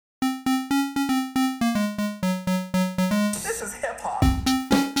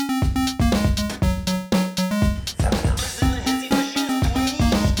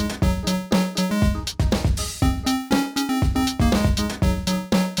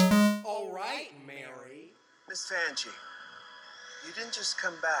Miss Vanjie, you didn't just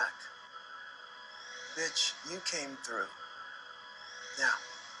come back. Bitch, you came through. Now,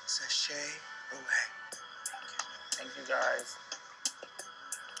 sashay away. Thank you, guys.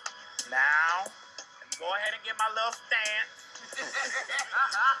 Now, let me go ahead and get my little stance.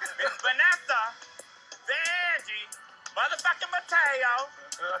 Miss Vanessa, Vanjie, motherfucking Mateo.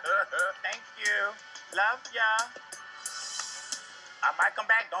 Thank you. Love ya. I might come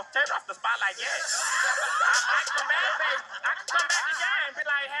back. Don't turn off the spotlight yet. I might come back, babe. I can come back again and be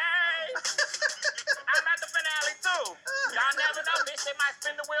like, hey, I'm at the finale too. Y'all never know, bitch. They might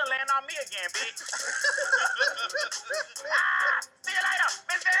spin the wheel, land on me again, bitch. See you later,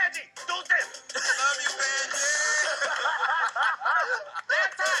 Miss Vanjie. Deuces. Love you, Vanjie.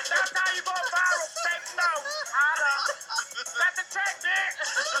 That's how you go viral. Take notes. Holla. Let the check, bitch.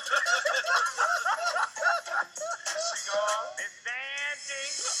 She gone? Miss Vanjie.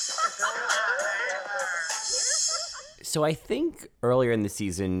 So I think earlier in the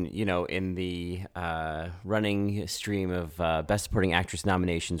season, you know, in the running stream of Best Supporting Actress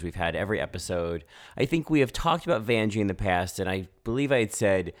nominations we've had every episode, I think we have talked about Vanjie in the past, and I believe I had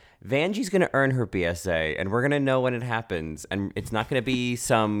said, Vanjie's going to earn her BSA, and we're going to know when it happens, and it's not going to be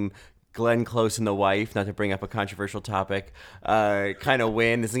some Glenn Close and the wife, not to bring up a controversial topic, kind of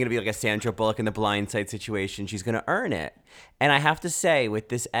win. This isn't going to be like a Sandra Bullock in the Blind Side situation. She's going to earn it. And I have to say, with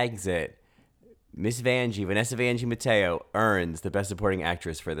this exit, Miss Vanjie, Vanessa Vanjie Mateo, earns the Best Supporting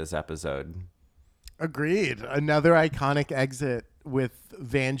Actress for this episode. Agreed. Another iconic exit with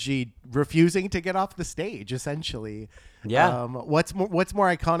Vanjie refusing to get off the stage, essentially. Yeah. What's more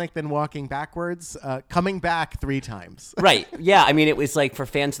iconic than walking backwards? Coming back 3 times. Right. Yeah. I mean, it was like for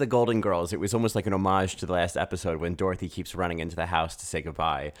fans of the Golden Girls, it was almost like an homage to the last episode when Dorothy keeps running into the house to say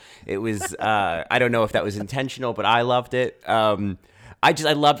goodbye. It was, I don't know if that was intentional, but I loved it. I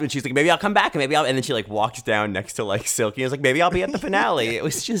loved when she's like, maybe I'll come back and then she like walks down next to like Silky and was like, maybe I'll be at the finale. It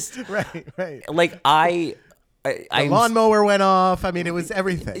was just right. Like the lawnmower went off. I mean, it was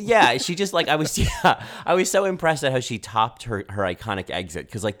everything. Yeah, she just like I was so impressed at how she topped her iconic exit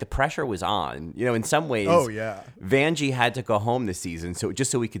because like the pressure was on. You know, in some ways, oh yeah, Vanjie had to go home this season, so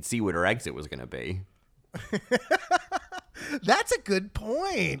we could see what her exit was going to be. That's a good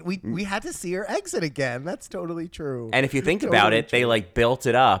point. We had to see her exit again. That's totally true. And if you think about it, they like built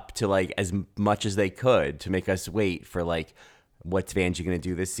it up to like as much as they could to make us wait for like what's Vanjie going to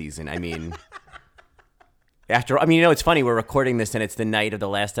do this season. I mean, you know, it's funny. We're recording this and it's the night of the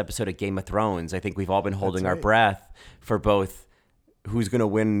last episode of Game of Thrones. I think we've all been holding our breath for both who's going to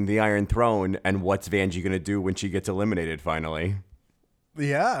win the Iron Throne and what's Vanjie going to do when she gets eliminated finally.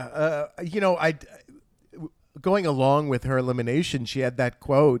 Yeah. You know, going along with her elimination, she had that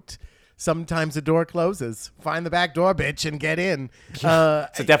quote, sometimes the door closes. Find the back door, bitch, and get in. It's a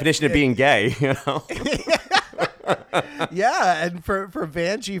definition of being gay, you know? Yeah, and for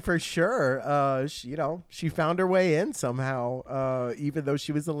Vanjie, for sure, she found her way in somehow, even though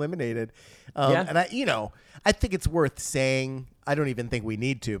she was eliminated. And I think it's worth saying, I don't even think we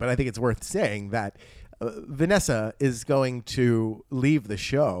need to, but I think it's worth saying that Vanessa is going to leave the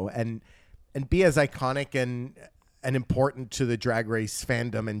show and be as iconic and important to the Drag Race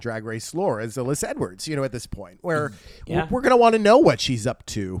fandom and Drag Race lore as Alyssa Edwards, you know, at this point, where we're going to want to know what she's up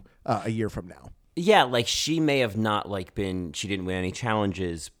to a year from now. Yeah, like she may have not she didn't win any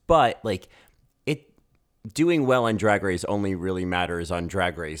challenges, but like doing well on Drag Race only really matters on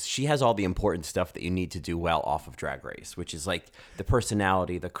Drag Race. She has all the important stuff that you need to do well off of Drag Race, which is like the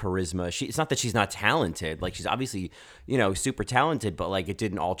personality, the charisma. It's not that she's not talented. Like she's obviously, you know, super talented, but like it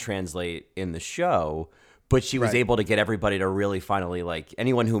didn't all translate in the show. But she was able to get everybody to really finally, like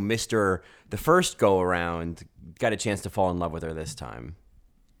anyone who missed her the first go around got a chance to fall in love with her this time.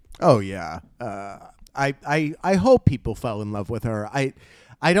 Oh yeah. I hope people fell in love with her.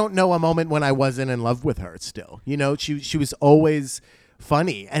 I don't know a moment when I wasn't in love with her still. You know, she was always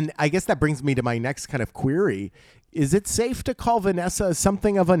funny. And I guess that brings me to my next kind of query. Is it safe to call Vanessa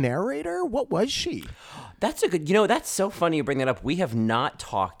something of a narrator? What was she? That's that's so funny you bring that up. We have not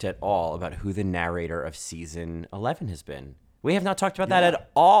talked at all about who the narrator of season 11 has been. We have not talked about that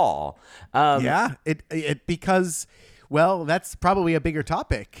at all. Because, well, that's probably a bigger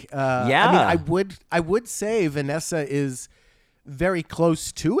topic. I mean, I would say Vanessa is very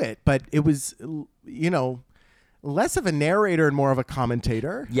close to it, but it was, you know, less of a narrator and more of a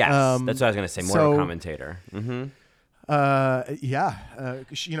commentator. Yes, that's what I was going to say. More of a commentator. Mm-hmm.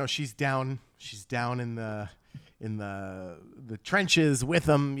 She's down in the trenches with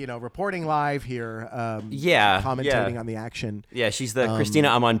them, you know, reporting live here. Commentating on the action. Yeah, she's the Christina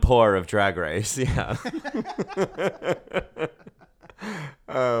Amanpour of Drag Race. Yeah.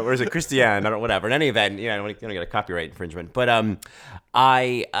 Or is it Christiane? I don't. Whatever. In any event, I don't get a copyright infringement. But in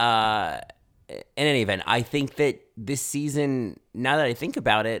any event, I think that this season, now that I think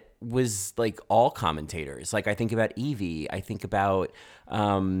about it, was like all commentators. Like I think about Evie. I think about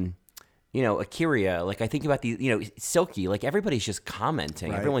Akira. Like I think about Silky. Like everybody's just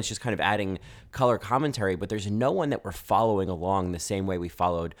commenting. Right. Everyone's just kind of adding color commentary, but there's no one that we're following along the same way we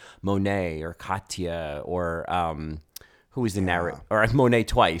followed Monet or Katya or who was the narrator? Or Monet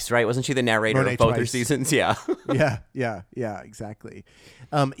twice, right? Wasn't she the narrator Monet of both her seasons? Yeah. yeah, exactly.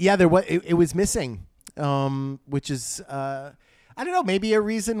 There was it was missing, which is I don't know, maybe a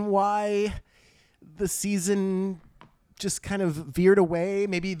reason why the season just kind of veered away.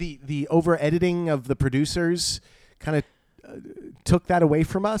 Maybe the over editing of the producers kind of took that away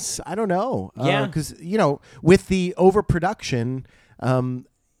from us. I don't know. Yeah, because with the overproduction,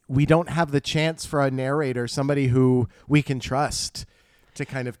 we don't have the chance for a narrator, somebody who we can trust, to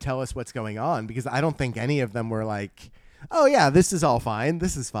kind of tell us what's going on. Because I don't think any of them were like, oh yeah, this is all fine.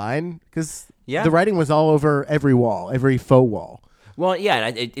 This is fine. Because the writing was all over every wall, every faux wall. Well, yeah,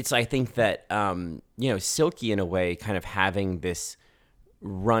 I think that, Silky in a way kind of having this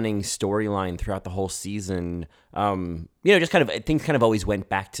running storyline throughout the whole season, just kind of, things kind of always went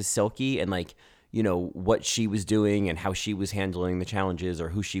back to Silky and like, what she was doing and how she was handling the challenges or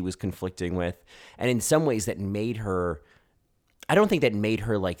who she was conflicting with. And in some ways that made her, I don't think that made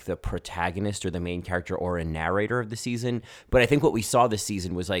her like the protagonist or the main character or a narrator of the season. But I think what we saw this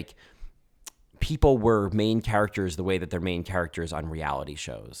season was like people were main characters the way that they're main characters on reality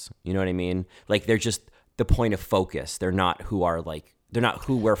shows. You know what I mean? Like they're just the point of focus. They're not who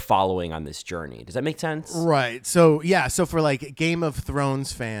we're following on this journey. Does that make sense? Right. So so for like Game of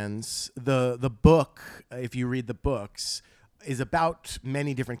Thrones fans, the book, if you read the books, is about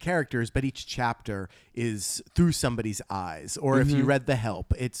many different characters, but each chapter is through somebody's eyes. Or if you read The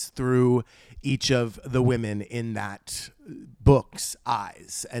Help, it's through each of the women in that book's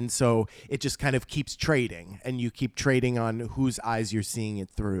eyes. And so it just kind of keeps trading, and you keep trading on whose eyes you're seeing it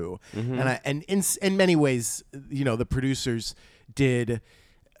through. And in many ways, the producers did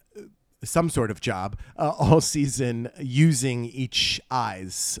some sort of job all season using each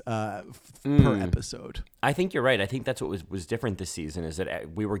eyes per episode. I think you're right. I think that's what was different this season, is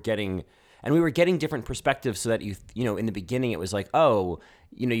that we were getting different perspectives, so that in the beginning it was like, oh,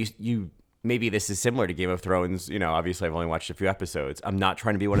 you maybe this is similar to Game of Thrones. Obviously I've only watched a few episodes. I'm not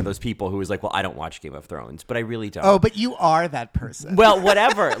trying to be one of those people who is like, well, I don't watch Game of Thrones, but I really don't. Oh, but you are that person. Well,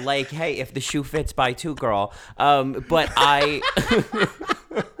 whatever. Like, hey, if the shoe fits, buy two, girl. But I.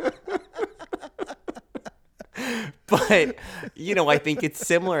 But, I think it's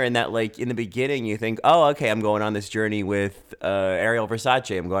similar in that, like, in the beginning, you think, oh, okay, I'm going on this journey with Ariel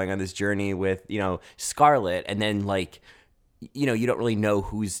Versace. I'm going on this journey with, Scarlett. And then, like, you don't really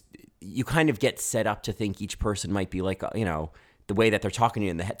know you kind of get set up to think each person might be like, the way that they're talking to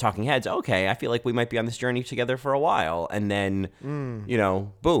you in the talking heads. Okay, I feel like we might be on this journey together for a while. And then,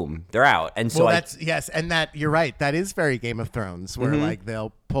 boom, they're out. And so and that you're right. That is very Game of Thrones, where like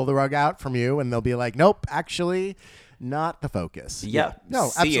they'll pull the rug out from you and they'll be like, nope, actually not the focus. Yeah. No,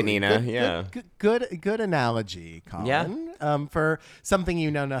 see absolutely. you, Nina. Good analogy, Colin. Yeah. For something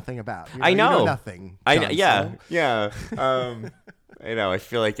you know nothing about. I know. You know nothing. Yeah. I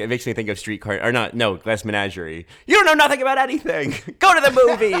feel like it makes me think of Glass Menagerie. You don't know nothing about anything. Go to the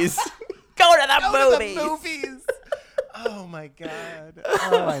movies. Go to the movies. Oh my God.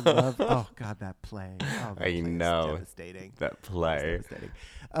 Oh God, that play. Oh, that I know. Devastating. That play. Devastating.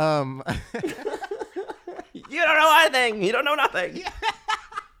 You don't know anything. You don't know nothing.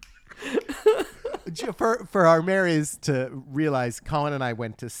 For our Marys to realize, Colin and I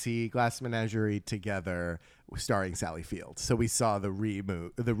went to see Glass Menagerie together, starring Sally Field. So we saw the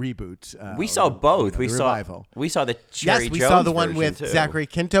reboot. We saw both. We saw revival. We saw the Cherry Jones. Yes, we saw the one with too. Zachary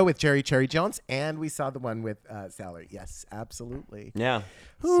Quinto with Cherry Jones, and we saw the one with Sally. Yes, absolutely. Yeah.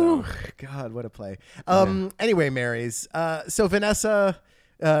 Ooh, God, what a play. Anyway, Marys. So Vanessa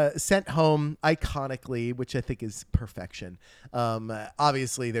sent home iconically, which I think is perfection.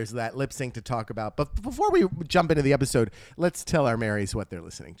 Obviously, there's that lip sync to talk about. But before we jump into the episode, let's tell our Marys what they're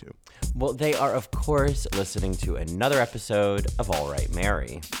listening to. Well, they are, of course, listening to another episode of All Right,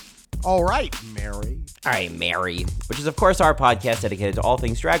 Mary. All right, Mary. All right, Mary, which is, of course, our podcast dedicated to all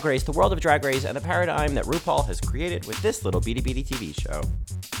things Drag Race, the world of Drag Race, and the paradigm that RuPaul has created with this little bitty TV show.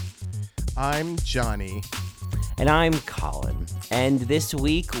 I'm Johnny. And I'm Colin. And this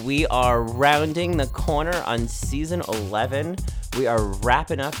week we are rounding the corner on season 11. We are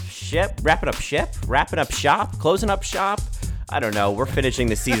wrapping up shop, closing up shop. I don't know. We're finishing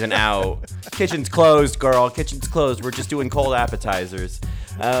the season out. Kitchen's closed, girl. Kitchen's closed. We're just doing cold appetizers.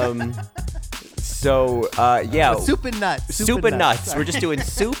 So yeah, Soup and nuts. Soup and nuts. We're just doing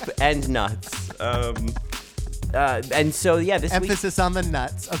soup and nuts. And so yeah, this emphasis on the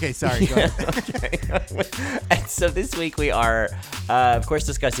nuts. Okay, sorry. Go ahead. Okay. And so this week we are, of course,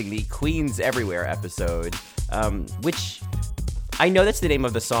 discussing the Queens Everywhere episode, which I know that's the name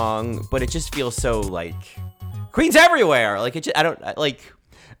of the song, but it just feels so like Queens Everywhere. Like it, I don't like.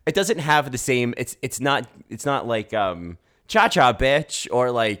 It doesn't have the same. It's not like Cha-Cha Bitch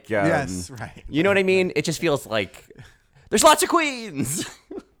or like yes, right. You know what I mean? It just feels like there's lots of queens.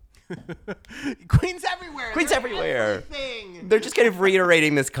 Queens everywhere. Queens They're everywhere. Everything. They're just kind of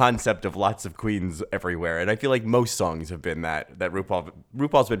reiterating this concept of lots of queens everywhere, and I feel like most songs have been that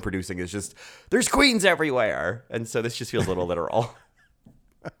RuPaul's been producing is just there's queens everywhere, and so this just feels a little literal.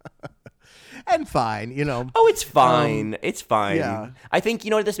 And fine, you know. Oh, it's fine. It's fine. Yeah. I think, you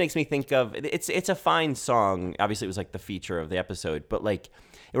know what this makes me think of? It's a fine song. Obviously, it was like the feature of the episode, but like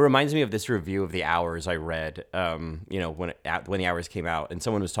it reminds me of this review of The Hours I read, you know, when The Hours came out, and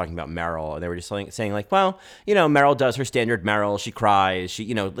someone was talking about Meryl, and they were just saying like, well, you know, Meryl does her standard Meryl. She cries. She,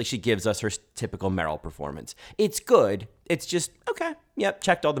 you know, like she gives us her typical Meryl performance. It's good. It's just, okay, yep,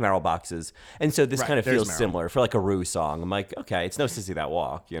 checked all the Meryl boxes. And so this kind of feels similar for like a Ru song. I'm like, okay, it's no Sissy That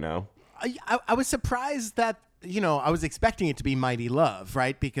Walk, you know? I was surprised that, you know, I was expecting it to be Mighty Love,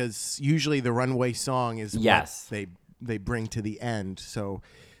 right? Because usually the runway song is what they bring to the end. So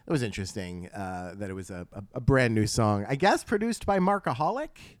it was interesting that it was a brand new song. I guess produced by Markaholic.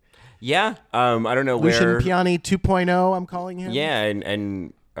 Yeah. I don't know Lucian where. Piani 2.0, I'm calling him. Yeah,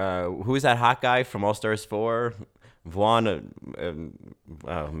 and who is that hot guy from All Stars 4? Vaughn.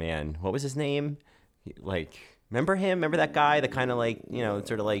 Oh, man. What was his name? Like, remember him? Remember that guy? The kind of like, you know,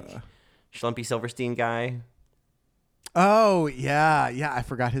 sort of like Schlumpy Silverstein guy? Oh, yeah. I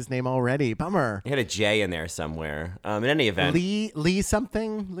forgot his name already. Bummer. He had a J in there somewhere. In any event. Lee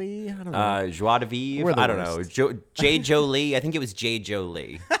something? Lee? I don't know. Joie de Vivre? I don't know. J. Jolie? I think it was J.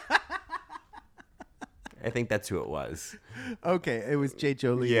 Jolie. I think that's who it was. Okay, it was J.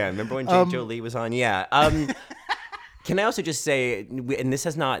 Jolie. Yeah, remember when J. Jolie was on? Yeah. Can I also just say, and this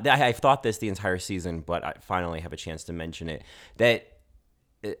has not, I've thought this the entire season, but I finally have a chance to mention it, that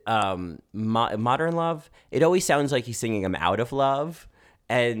Modern Love, it always sounds like he's singing I'm out of love.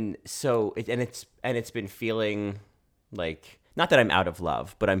 And so, it's been feeling like, not that I'm out of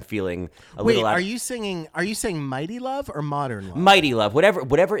love, but I'm feeling a little out. Are you saying Mighty Love or Modern Love? Mighty Love,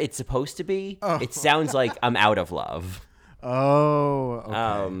 whatever it's supposed to be, It sounds like I'm out of love. Oh,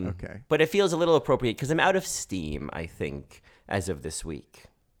 okay. Okay. But it feels a little appropriate because I'm out of steam, I think, as of this week.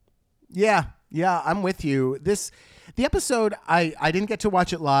 Yeah, I'm with you. The episode, I didn't get to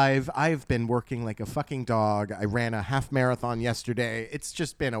watch it live. I've been working like a fucking dog. I ran a half marathon yesterday. It's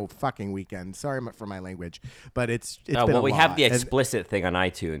just been a fucking weekend. Sorry for my language, but it's been a lot. We have the explicit thing on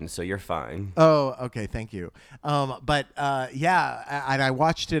iTunes, so you're fine. Oh, okay, thank you. Yeah, and I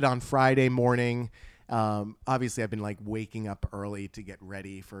watched it on Friday morning. Obviously, I've been like waking up early to get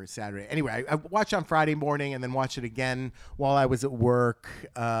ready for Saturday. Anyway, I watched on Friday morning and then watched it again while I was at work.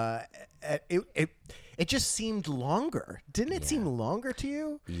 It just seemed longer. Didn't it seem longer to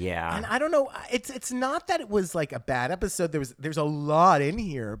you? Yeah. And I don't know. It's not that it was like a bad episode. There's a lot in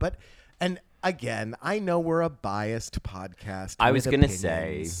here, and again, I know we're a biased podcast. I was gonna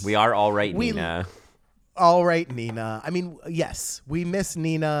say we are all right, Nina. All right, Nina. I mean, yes, we miss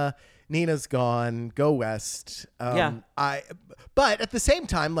Nina. Nina's gone. Go West. But at the same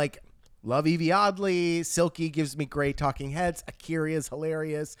time, like, love Evie Oddly. Silky gives me great talking heads. Akira is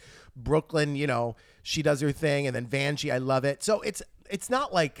hilarious. Brooklyn, you know, she does her thing. And then Vanjie, I love it. So it's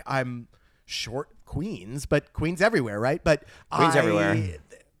not like I'm short queens, but queens everywhere, right? But queens everywhere.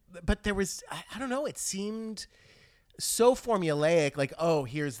 But there was, I don't know, it seemed so formulaic. Like, oh,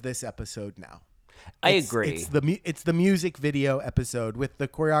 here's this episode now. I agree. It's the music video episode with the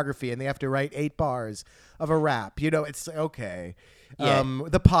choreography, and they have to write 8 bars of a rap. You know, it's okay. Yeah.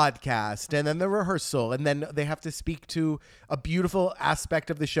 The podcast, and then the rehearsal, and then they have to speak to a beautiful aspect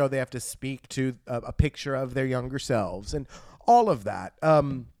of the show. They have to speak to a picture of their younger selves, and all of that.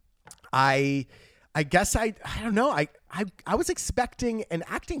 I guess I don't know. I was expecting an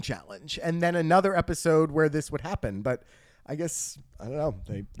acting challenge, and then another episode where this would happen, but I guess I don't know.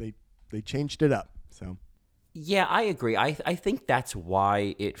 They changed it up. So, yeah, I agree. I think that's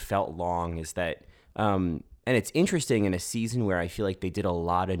why it felt long. Is that and it's interesting in a season where I feel like they did a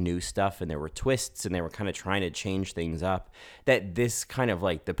lot of new stuff and there were twists and they were kind of trying to change things up. That this kind of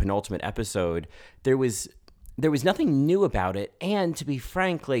like the penultimate episode, there was nothing new about it. And to be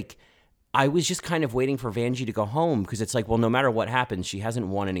frank, like I was just kind of waiting for Vanjie to go home because it's like, well, no matter what happens, she hasn't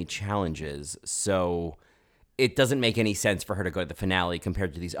won any challenges, so. it doesn't make any sense for her to go to the finale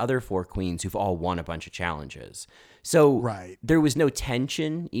compared to these other 4 queens who've all won a bunch of challenges. So there was no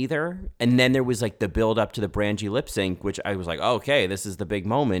tension either. And then there was like the build up to the Brangie lip sync, which I was like, oh, okay, this is the big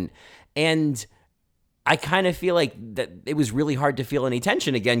moment. And I kind of feel like that it was really hard to feel any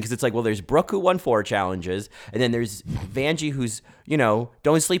tension again, because it's like, well, there's Brooke who won 4 challenges, and then there's Vanjie who's,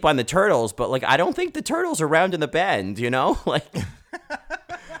 don't sleep on the turtles, but like I don't think the turtles are round in the bend, like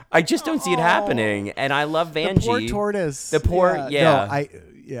I just don't see it happening. And I love Vanjie. The poor tortoise. The poor, No,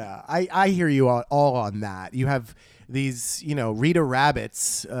 I hear you all on that. You have these, Rita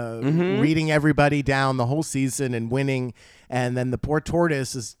Rabbits reading everybody down the whole season and winning, and then the poor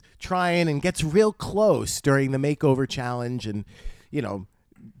tortoise is trying and gets real close during the makeover challenge and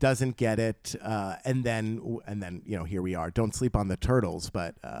doesn't get it, and then here we are. Don't sleep on the turtles,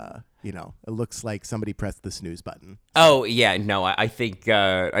 but it looks like somebody pressed the snooze button. Oh yeah, no, I think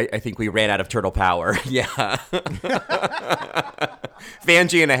I think we ran out of turtle power. Yeah.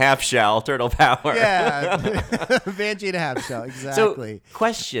 Vanjie and a half shell, turtle power. Yeah. Vanjie and a half shell, exactly. So,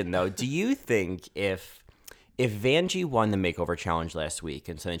 question though, do you think if Vanjie won the makeover challenge last week,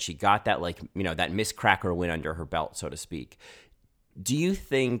 and so then she got that that Miss Cracker win under her belt, so to speak, do you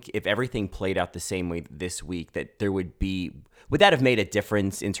think if everything played out the same way this week that would that have made a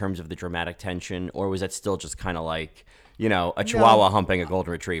difference in terms of the dramatic tension, or was that still just kind of like, a chihuahua humping a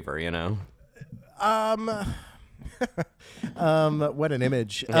golden retriever, What an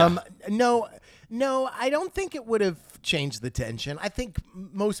image. Yeah. No, I don't think it would have changed the tension. I think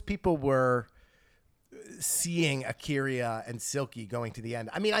most people were seeing Akira and Silky going to the end.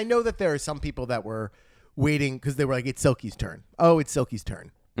 I mean, I know that there are some people that were waiting because they were like, it's Silky's turn. Oh, it's Silky's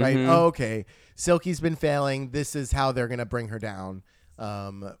turn, right? Mm-hmm. Oh, okay. Silky's been failing. This is how they're going to bring her down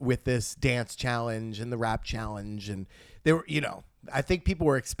with this dance challenge and the rap challenge. And they were, I think people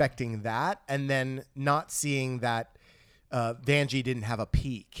were expecting that, and then not seeing that Vanjie didn't have a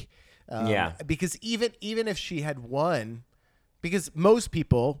peak. Because even if she had won, because most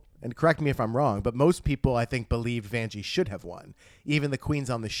people, and correct me if I'm wrong, but most people, I think, believed Vanjie should have won, even the queens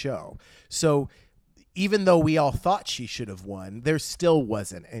on the show. So even though we all thought she should have won, there still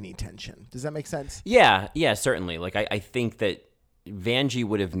wasn't any tension. Does that make sense? Yeah, certainly. Like, I think that Vanjie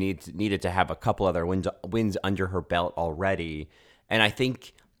would have needed to have a couple other wins under her belt already. And I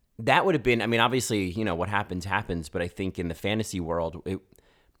think that would have been, I mean, obviously, what happens, but I think in the fantasy world,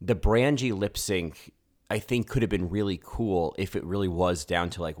 the Brangie lip sync, I think, could have been really cool if it really was down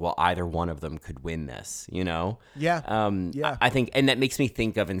to like, well, either one of them could win this, Yeah. I think, and that makes me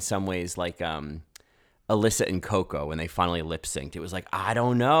think of in some ways like Alyssa and Coco when they finally lip synced. It was like, I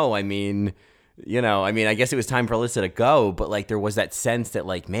don't know. I mean, I guess it was time for Alyssa to go, but like there was that sense that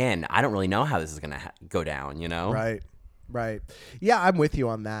like, man, I don't really know how this is going to go down, Right. Yeah, I'm with you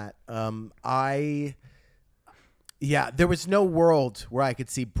on that. There was no world where I could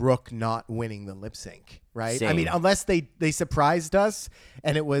see Brooke not winning the lip sync, right? Same. I mean, unless they surprised us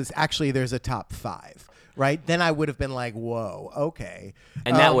and it was actually there's a top 5, right? Then I would have been like, whoa, okay.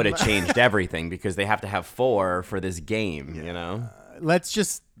 And that would have changed everything because they have to have 4 for this game, Let's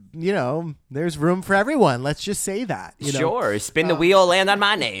just, there's room for everyone. Let's just say that. Sure. Spin the wheel, land on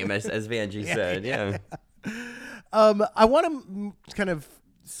my name, as Vanjie said. Yeah. I want to kind of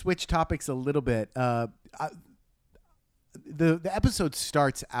switch topics a little bit. The episode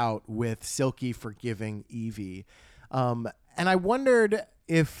starts out with Silky forgiving Evie. And I wondered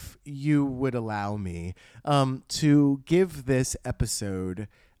if you would allow me to give this episode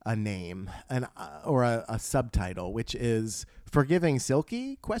a name or a subtitle, which is Forgiving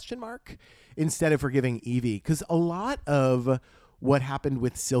Silky, ? Instead of Forgiving Evie. Because a lot of what happened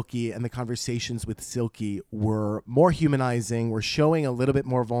with Silky and the conversations with Silky were more humanizing, were showing a little bit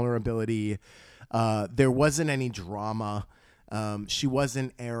more vulnerability. There wasn't any drama. She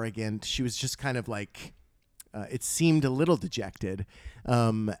wasn't arrogant. She was just kind of like, it seemed a little dejected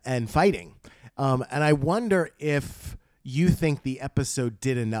and fighting. And I wonder if you think the episode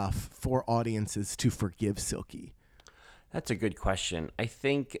did enough for audiences to forgive Silky. That's a good question. I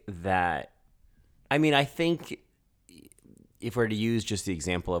think if we're to use just the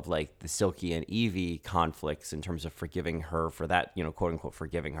example of like the Silky and Evie conflicts in terms of forgiving her for that, quote unquote,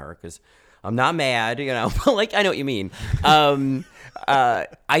 forgiving her, because I'm not mad, but like, I know what you mean. I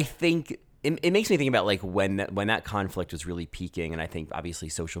think it makes me think about like when that conflict was really peaking. And I think obviously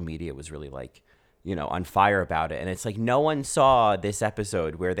social media was really like, on fire about it. And it's like, no one saw this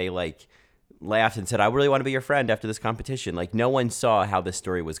episode where they like laughed and said, I really want to be your friend after this competition. Like no one saw how this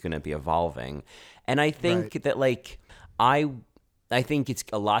story was going to be evolving. And I think that like, I think it's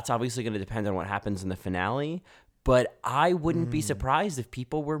a lot's obviously going to depend on what happens in the finale, but I wouldn't be surprised if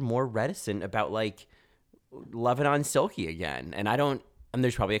people were more reticent about like loving on Silky again. And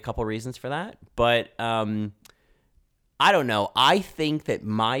there's probably a couple reasons for that, but I don't know. I think that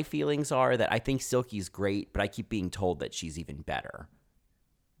my feelings are that I think Silky's great, but I keep being told that she's even better.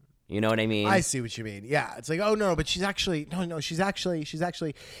 You know what I mean? I see what you mean. Yeah. It's like, oh no, but she's actually,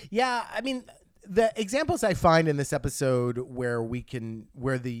 yeah. I mean, the examples I find in this episode where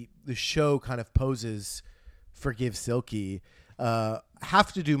the show kind of poses Forgive Silky,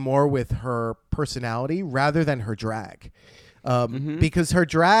 have to do more with her personality rather than her drag. Because her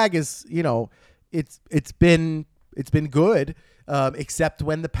drag is, it's been good, except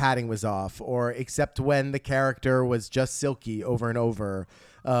when the padding was off, or except when the character was just Silky over and over,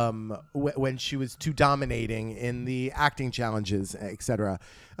 when she was too dominating in the acting challenges, etc.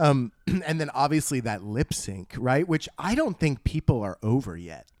 And then obviously that lip sync, right? Which I don't think people are over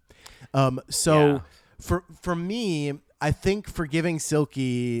yet. For me, I think Forgiving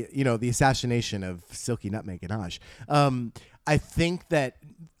Silky, the assassination of Silky Nutmeg Ganache, I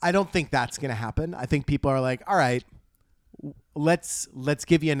don't think that's going to happen. I think people are like, all right, let's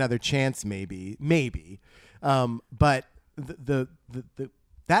give you another chance, maybe. But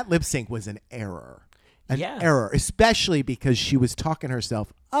that lip sync was an error. Error, especially because she was talking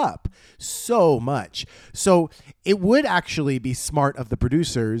herself up so much. So it would actually be smart of the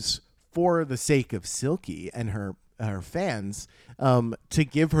producers, for the sake of Silky and her fans, to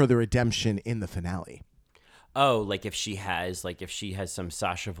give her the redemption in the finale. Oh, like if she has some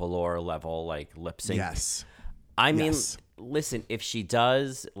Sasha Velour level like lip sync. Yes. I mean, listen, if she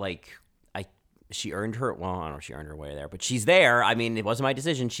does, she earned her. Well, I don't know if she earned her way there, but she's there. I mean, it wasn't my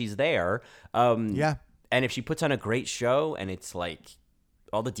decision. She's there. Yeah. And if she puts on a great show, and it's like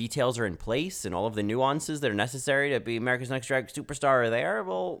all the details are in place, and all of the nuances that are necessary to be America's Next Drag Superstar are there,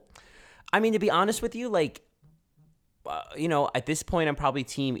 well, I mean, to be honest with you, at this point, I'm probably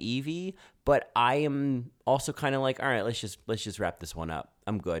Team Evie, but I am also kind of like, all right, let's just wrap this one up.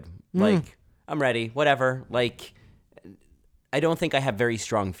 I'm good. I'm ready. Whatever. I don't think I have very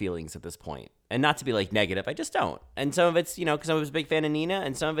strong feelings at this point, and not to be negative. I just don't. And some of it's, because I was a big fan of Nina,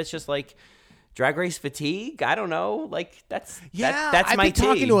 and some of it's just Drag Race fatigue. I don't know. That's I've my been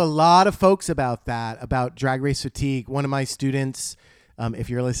talking to a lot of folks about that, about Drag Race fatigue. One of my students, if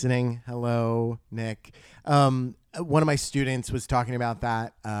you're listening, hello, Nick. One of my students was talking about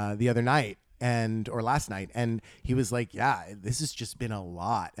that the other night or last night, and he was like, yeah, this has just been a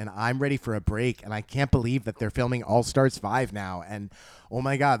lot, and I'm ready for a break, and I can't believe that they're filming All Stars 5 now, and oh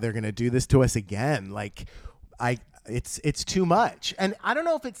my God, they're going to do this to us again. It's too much. And I don't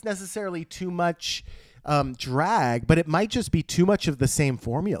know if it's necessarily too much drag, but it might just be too much of the same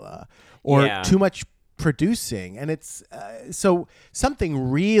formula, or too much producing. And it's so something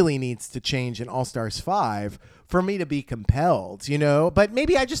really needs to change in All Stars 5 for me to be compelled, but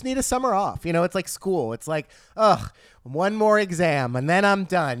maybe I just need a summer off. It's like school. It's like, one more exam and then I'm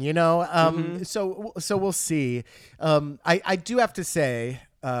done, So we'll see. I do have to say,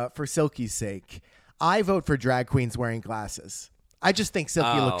 for Silky's sake, I vote for drag queens wearing glasses. I just think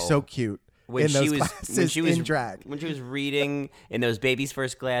Silky looks so cute in those glasses in drag. When she was reading in those baby's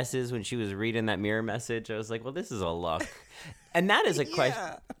first glasses, when she was reading that mirror message, I was like, well, this is a look. And that is a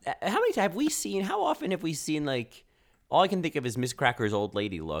question. How often have we seen, all I can think of is Miss Cracker's old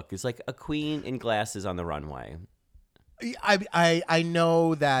lady look. It's like a queen in glasses on the runway. I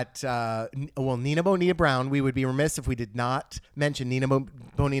know that, Nina Bonita Brown, we would be remiss if we did not mention Nina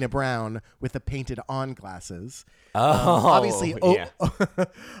Bonita Brown with the painted on glasses. Obviously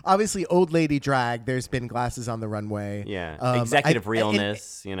old lady drag, there's been glasses on the runway. Yeah. Executive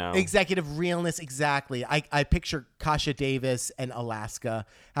realness, Executive realness, exactly. I picture Kasha Davis and Alaska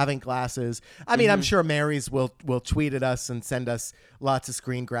having glasses. I mean, I'm sure Mary's will tweet at us and send us lots of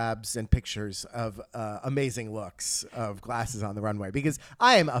screen grabs and pictures of amazing looks of glasses on the runway, because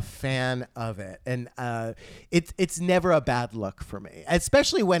I am a fan of it. And it's never a bad look for me,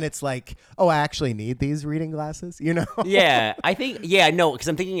 especially when it's like, oh, I actually need these reading glasses. Yeah, I think, because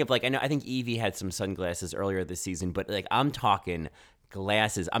I'm thinking of I think Evie had some sunglasses earlier this season, but I'm talking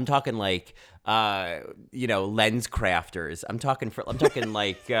glasses. I'm talking lens crafters. I'm talking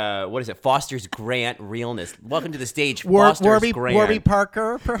what is it? Foster's Grant realness. Welcome to the stage, Foster's Grant. Warby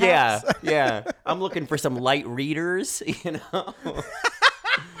Parker, perhaps? Yeah. I'm looking for some light readers,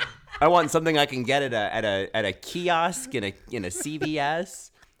 I want something I can get at a kiosk in a CVS.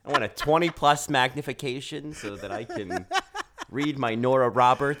 I want a 20+ magnification so that I can read my Nora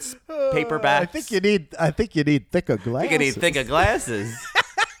Roberts paperbacks. I think you need thicker glasses. I think I need thicker glasses.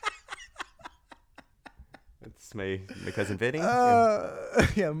 That's my cousin Vinny. Yeah.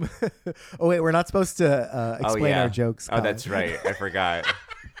 Oh wait, we're not supposed to explain our jokes. Oh, that's right. I forgot.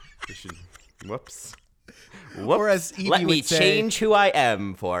 Whoops. Whoops. Or as Evie Let me would say, change who I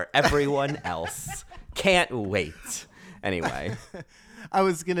am for everyone else. Can't wait. Anyway. I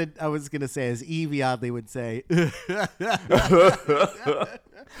was gonna say, as Evie oddly would say.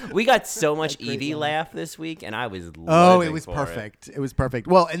 We got so much Evie laugh this week, and I was Oh, it was perfect. It was perfect.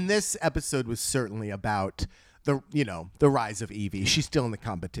 Well, and this episode was certainly about the rise of Evie. She's still in the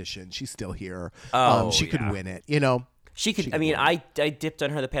competition. She's still here. She could win it. She could. I mean, I dipped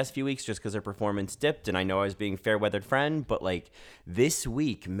on her the past few weeks just because her performance dipped, and I know I was being fair weathered friend. But like this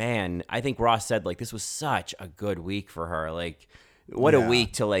week, man, I think Ross said like this was such a good week for her. Like, what a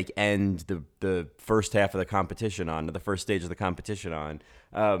week to like end the first half of the competition on, the first stage of the competition on.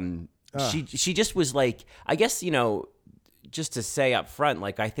 She just was like, I guess just to say up front,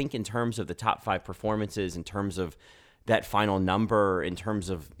 like I think in terms of the top 5 performances, in terms of that final number, in terms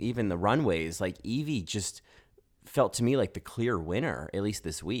of even the runways, like Evie just felt to me like the clear winner, at least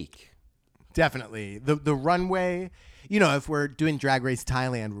this week. Definitely. The runway, if we're doing Drag Race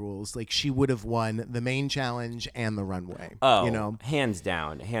Thailand rules, like she would have won the main challenge and the runway. Oh, hands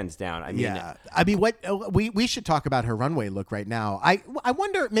down. I mean, what we should talk about her runway look right now. I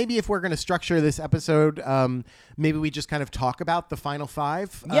wonder maybe if we're going to structure this episode, maybe we just kind of talk about the final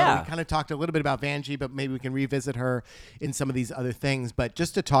 5. We kind of talked a little bit about Vanjie, but maybe we can revisit her in some of these other things. But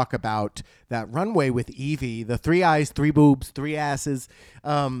just to talk about that runway with Evie, the 3 eyes, 3 boobs, 3 asses.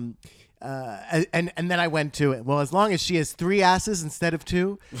 And then I went to it. Well, as long as she has 3 asses instead of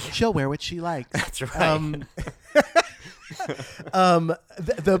 2, she'll wear what she likes. That's right.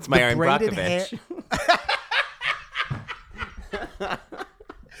 The my Aaron braided hair. Brockovich.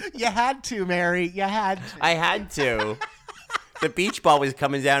 You had to, Mary. You had to. I had to. The beach ball was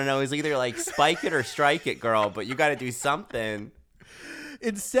coming down, and I was either like spike it or strike it, girl. But you got to do something.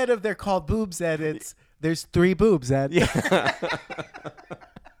 Instead of they're called boobs, Ed, there's 3 boobs, Ed. Yeah.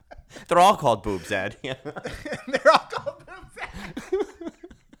 They're all called boobs, Ed. Yeah. They're all called boobs,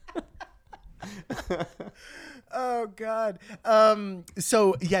 Ed. Oh, God.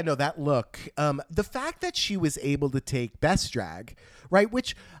 That look. The fact that she was able to take Best Drag, right,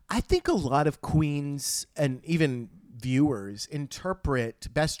 which I think a lot of queens and even viewers interpret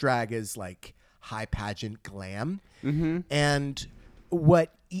Best Drag as like high pageant glam. Mm-hmm. And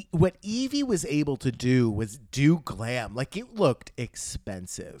what Evie was able to do was do glam. Like it looked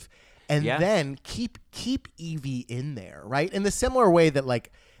expensive. And then keep Evie in there, right? In the similar way that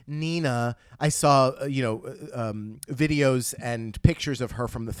like Nina, I saw videos and pictures of her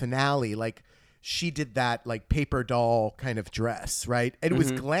from the finale. Like she did that like paper doll kind of dress, right? It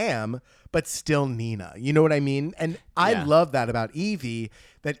was glam, but still Nina. You know what I mean? And I love that about Evie.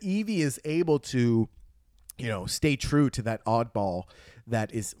 That Evie is able to, stay true to that oddball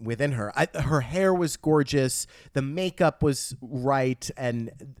that is within her. Her hair was gorgeous. The makeup was right,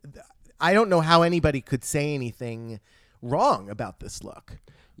 and I don't know how anybody could say anything wrong about this look.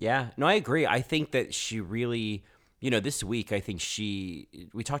 Yeah, no, I agree. I think that she really, this week, I think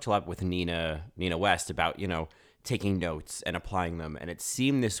we talked a lot with Nina West about, taking notes and applying them. And it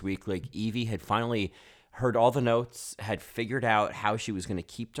seemed this week like Evie had finally heard all the notes, had figured out how she was going to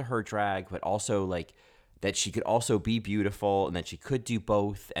keep to her drag, but also like that she could also be beautiful and that she could do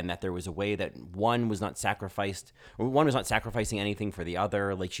both, and that there was a way that one was not sacrificing anything for the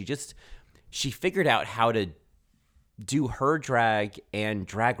other. Like she figured out how to do her drag and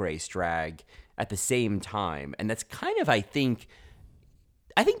Drag Race drag at the same time. And that's kind of, I think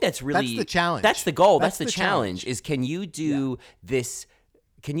that's really... That's the challenge. That's the goal. That's the challenge is can you do this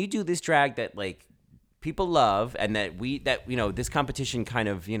drag that like people love and that this competition kind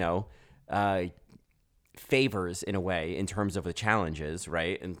of, favors in a way in terms of the challenges,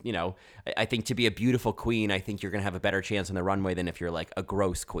 right? And I think to be a beautiful queen, I think you're gonna have a better chance on the runway than if you're like a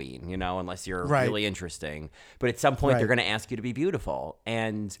gross queen, unless you're really interesting. But at some point they're gonna ask you to be beautiful,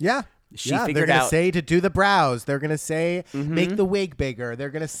 and she figured they're gonna out say to do the brows, they're gonna say make the wig bigger, they're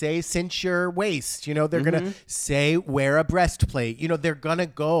gonna say cinch your waist, they're gonna say wear a breastplate, they're gonna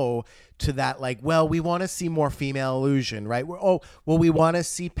go to that like, well, we want to see more female illusion, right? We want to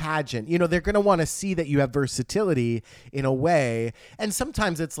see pageant. They're going to want to see that you have versatility in a way. And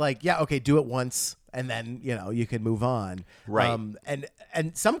sometimes it's like, do it once and then, you can move on. Right.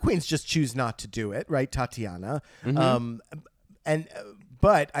 And some queens just choose not to do it, right? Tatiana. But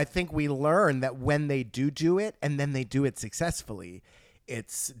I think we learn that when they do it and then they do it successfully,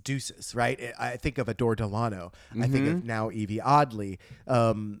 it's deuces, right? I think of Adore Delano. I think of now Evie Oddly.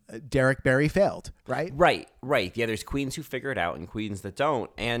 Derek Barry failed, right? Right. Yeah, there's queens who figure it out and queens that don't.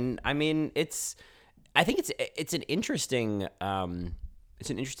 And I mean, I think it's an interesting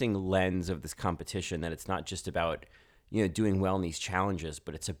lens of this competition, that it's not just about doing well in these challenges,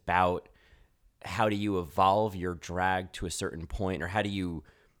 but it's about how do you evolve your drag to a certain point, or how do you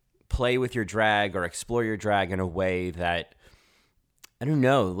play with your drag or explore your drag in a way that, I don't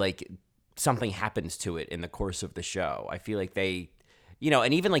know, like something happens to it in the course of the show. I feel like they,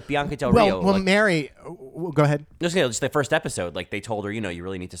 and even like Bianca Del Rio. Well, like, Mary, go ahead. Just the first episode, like they told her, you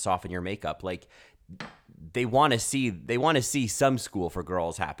really need to soften your makeup. Like they want to see some school for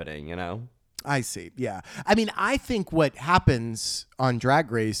girls happening, I see. Yeah. I mean, I think what happens on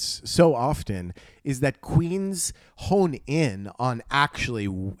Drag Race so often is that queens hone in on actually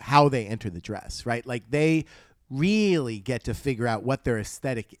how they enter the dress, right? Like they really get to figure out what their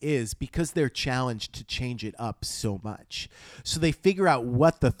aesthetic is because they're challenged to change it up so much. So they figure out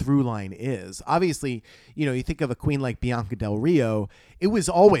what the through line is. Obviously, you think of a queen like Bianca Del Rio, it was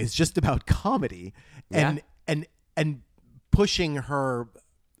always just about comedy and pushing her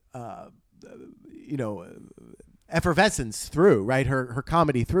effervescence through, right? Her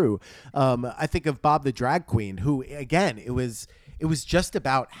comedy through. I think of Bob the Drag Queen, who again, it was just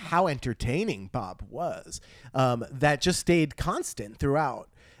about how entertaining Bob was. That just stayed constant throughout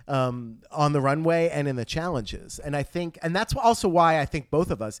on the runway and in the challenges. And that's also why I think both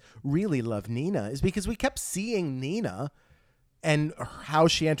of us really love Nina, is because we kept seeing Nina and how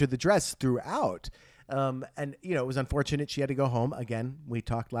she entered the dress throughout. And it was unfortunate she had to go home. Again, we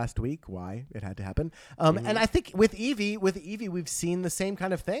talked last week why it had to happen. And I think with Evie, we've seen the same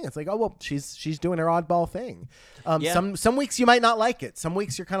kind of thing. It's like, oh well, she's doing her oddball thing. Some weeks you might not like it. Some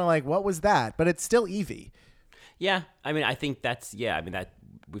weeks you're kind of like, what was that? But it's still Evie. Yeah, I mean, I think that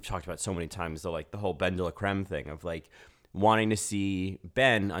we've talked about so many times. The whole Ben de la Creme thing of like wanting to see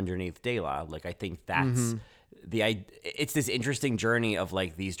Ben underneath De La. Like I think that's it's this interesting journey of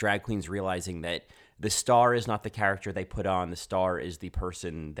like these drag queens realizing that the star is not the character they put on. The star is the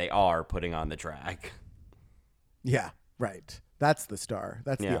person they are putting on the drag. Yeah, right. That's the star.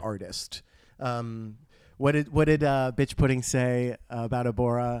 That's the artist. What did Bitch Pudding say about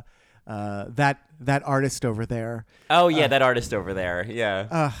Abora? That artist over there. Oh yeah, that artist over there. Yeah.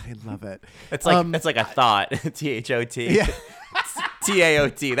 I love it. It's like a thought. THOT. Yeah.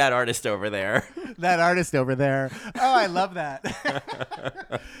 TAOT. That artist over there. That artist over there. Oh, I love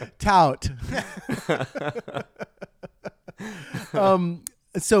that. Tout.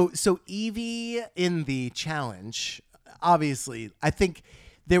 So Evie in the challenge, obviously, I think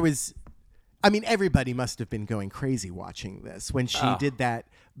there was, everybody must have been going crazy watching this when she did the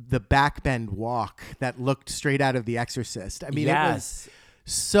backbend walk that looked straight out of The Exorcist. It was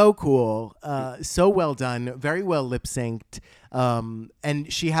so cool, so well done, very well lip synced.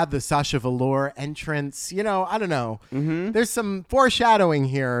 And she had the Sasha Velour entrance. I don't know. Mm-hmm. There's some foreshadowing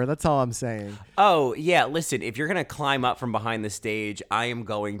here. That's all I'm saying. Oh, yeah. Listen, if you're going to climb up from behind the stage, I am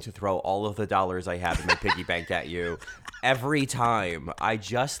going to throw all of the dollars I have in my piggy bank at you every time. I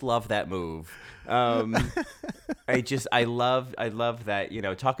just love that move. I love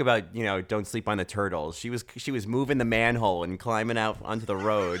that, talk about, don't sleep on the turtles. She was moving the manhole and climbing out onto the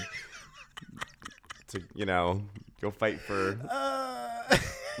road to, go fight for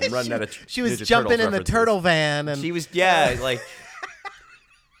running out of she was jumping in the turtle van and she was like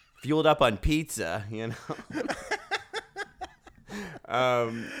fueled up on pizza,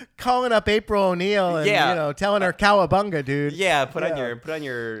 calling up April O'Neil and telling her cowabunga, dude. Yeah, put on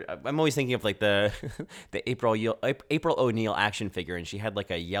your. I'm always thinking of like the April O'Neil action figure, and she had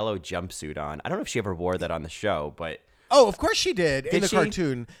like a yellow jumpsuit on. I don't know if she ever wore that on the show, but oh, of course she did in the she?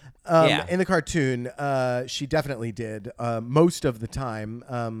 cartoon. In the cartoon, she definitely did. Most of the time,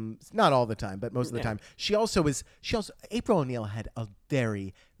 not all the time, but most of the time. She also April O'Neil had a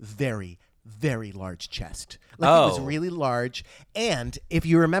very, very, very large chest. It was really large. And if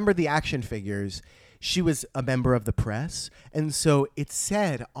you remember the action figures, she was a member of the press. And so it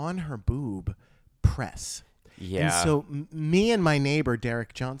said on her boob, press. Yeah. And so me and my neighbor,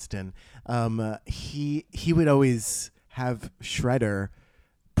 Derek Johnston, he would always have Shredder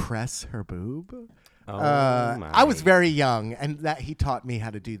press her boob. I was very young, and that he taught me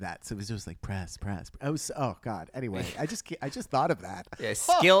how to do that. So it was just like press. Oh God. Anyway, I just thought of that. Yeah,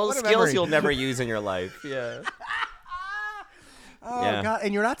 skills you'll never use in your life. Yeah. Oh God,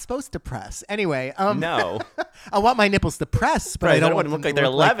 and you're not supposed to press. Anyway, no. I want my nipples to press, but right, I don't want want them to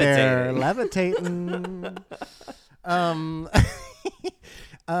look like they're levitating.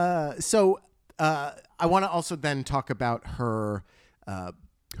 So I want to also then talk about her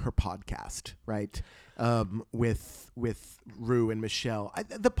podcast, right? With Rue and Michelle.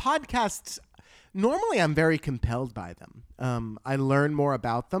 The podcasts, normally I'm very compelled by them. I learn more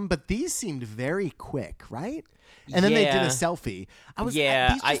about them, but these seemed very quick, right? And then they did a selfie.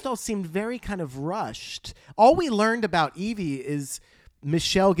 These just all seemed very kind of rushed. All we learned about Evie is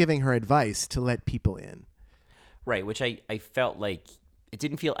Michelle giving her advice to let people in. Right, which I felt like it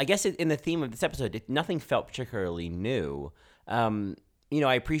didn't feel. I guess in the theme of this episode, nothing felt particularly new. I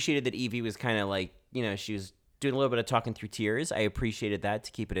appreciated that Evie was kind of like, she was doing a little bit of talking through tears. I appreciated that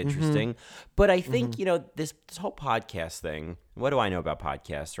to keep it interesting. But I think, this whole podcast thing, what do I know about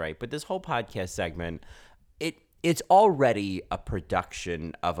podcasts, right? But this whole podcast segment, it's already a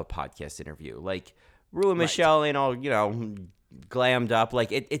production of a podcast interview. Like, Rue and Michelle ain't all, glammed up.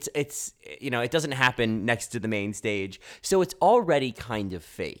 Like, it's it doesn't happen next to the main stage. So it's already kind of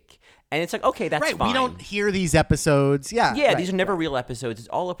fake. And it's like, okay, that's right. fine. We don't hear these episodes. Yeah. Yeah, these are never real episodes. It's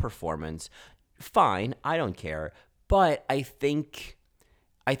all a performance. Fine, I don't care. But I think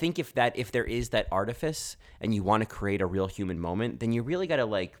if there is that artifice and you want to create a real human moment, then you really got to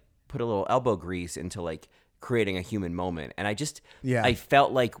like put a little elbow grease into like creating a human moment. And I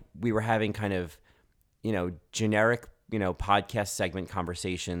felt like we were having kind of, generic, podcast segment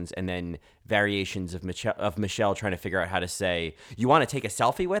conversations and then variations of Michelle trying to figure out how to say, "You want to take a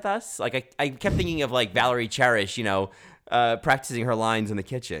selfie with us?" Like I kept thinking of like Valerie Cherish, practicing her lines in the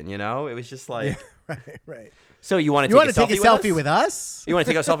kitchen. It was just like, right. So you want to take a selfie with us? You want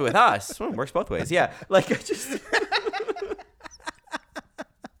to take a selfie with us? Well, it works both ways. Yeah, like I just.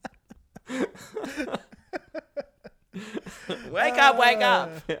 Wake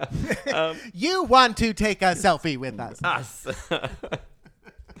up! Yeah. You want to take a selfie with us? Us.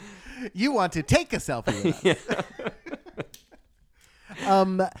 You want to take a selfie with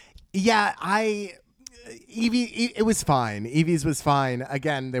us? Evie, it was fine. Evie's was fine.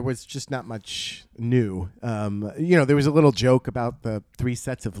 Again, there was just not much new. There was a little joke about the 3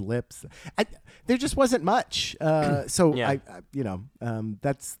 sets of lips. There just wasn't much. That's kind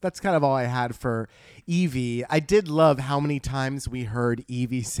of all I had for Evie. I did love how many times we heard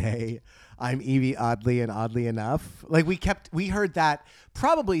Evie say, "I'm Evie oddly and oddly enough." Like we heard that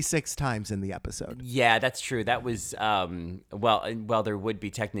probably 6 times in the episode. Yeah, that's true. That was well, there would be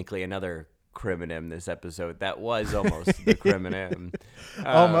technically another crimonym this episode. That was almost the crimonym.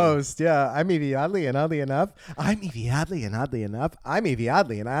 Almost, yeah. I'm Evie oddly and oddly enough. I'm Evie oddly and oddly enough. I'm Evie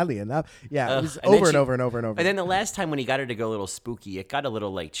oddly and oddly enough. Yeah, it was over and over and over and over. And then the last time when he got her to go a little spooky, it got a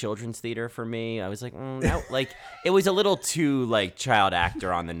little like children's theater for me. I was like, it was a little too like child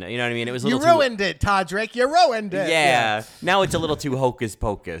actor on the, you know what I mean? It was a little ruined it, Todrick. You ruined it. Yeah. Now it's a little too hocus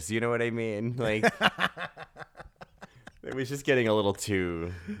pocus. You know what I mean? Like. It was just getting a little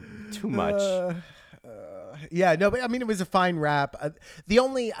too much. Yeah, no, but I mean, it was a fine wrap. I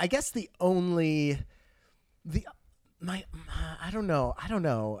don't know.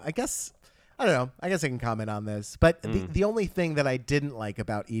 I guess I can comment on this. But the only thing that I didn't like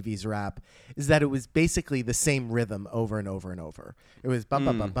about Evie's rap is that it was basically the same rhythm over and over and over. It was bum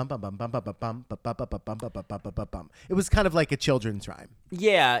bum bum bum bum bum bum bum bum bum bum bum bum bum bum bum bum bum. It was kind of like a children's rhyme.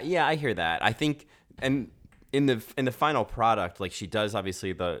 Yeah, I hear that. I think in the final product, like she does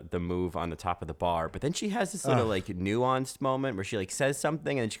obviously the move on the top of the bar, but then she has this little like nuanced moment where she like says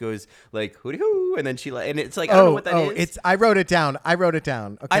something and she goes like hooty hoo, and then she and it's like I don't know what that is. I wrote it down.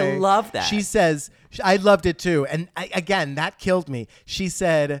 Okay, I love that. She says I loved it too, and again that killed me. She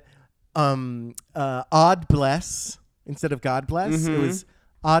said, "Odd bless" instead of God bless. Mm-hmm. It was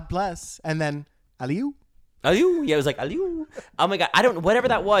odd bless, and then aliu. Aliu, yeah, it was like aliu. Oh my god, whatever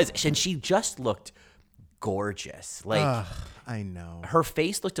that was, and she just looked gorgeous. Like I know her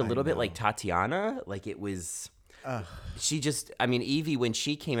face looked a little bit like Tatiana. Like it was. She just. I mean, Evie when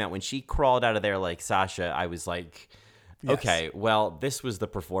she came out, when she crawled out of there like Sasha, I was like, yes. Okay, well, this was the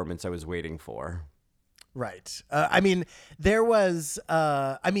performance I was waiting for. Right. I mean, there was.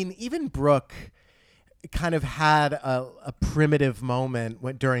 Even Brooke kind of had a primitive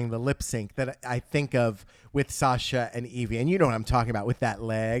moment during the lip sync that I think of with Sasha and Evie, and you know what I'm talking about with that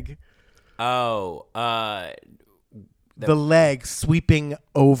leg. Oh, the leg sweeping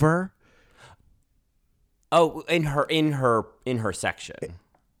over. Oh, in her section.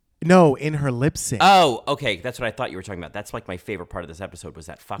 No, in her lip sync. Oh, okay, that's what I thought you were talking about. That's like my favorite part of this episode was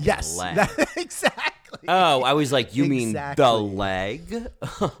that fucking leg. Exactly. Oh, I was like, you mean the leg?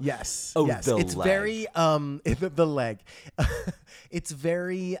 Yes. Oh, yes. It's leg. Very the leg. It's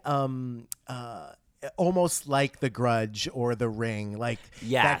very almost like The Grudge or The Ring, like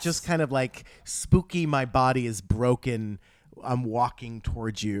that just kind of like spooky. My body is broken. I'm walking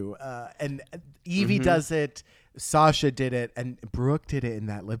towards you, and Evie does it. Sasha did it, and Brooke did it in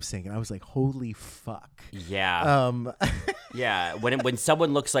that lip sync, and I was like, "Holy fuck!" Yeah, yeah. When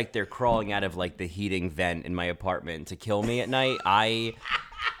someone looks like they're crawling out of like the heating vent in my apartment to kill me at night, I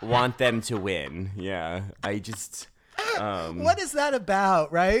want them to win. Yeah, I just. What is that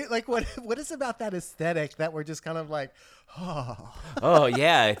about, right? Like, what is about that aesthetic that we're just kind of like, oh. Oh,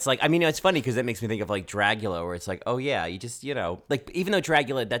 yeah. It's like, I mean, it's funny because that makes me think of like Dragula, where it's like, oh, yeah, you just, like, even though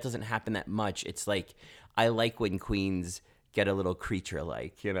Dragula, that doesn't happen that much, it's like, I like when queens get a little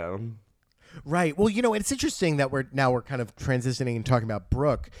creature-like, Right. Well, it's interesting that we're kind of transitioning and talking about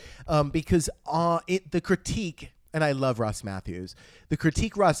Brooke, because the critique, and I love Ross Matthews, the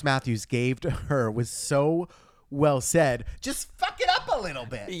critique Ross Matthews gave to her was so well said. Just fuck it up a little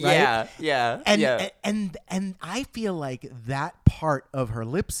bit. Right? Yeah. And I feel like that part of her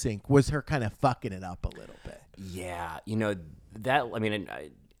lip sync was her kind of fucking it up a little bit. Yeah. That, I mean,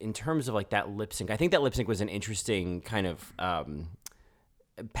 in terms of like that lip sync, I think that lip sync was an interesting kind of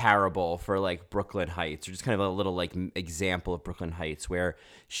parable for like Brooklyn Heights, or just kind of a little like example of Brooklyn Heights, where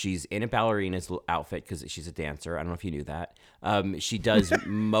she's in a ballerina's outfit because she's a dancer. I don't know if you knew that. She does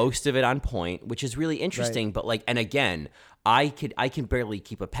most of it on point, which is really interesting. Right. But like, and again, I can barely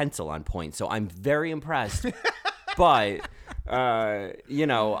keep a pencil on point, so I'm very impressed. But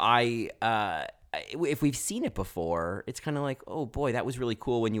if we've seen it before, it's kind of like, oh boy, that was really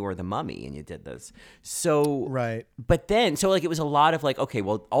cool when you were the mummy and you did this. So, right. But then, so like, it was a lot of like, okay,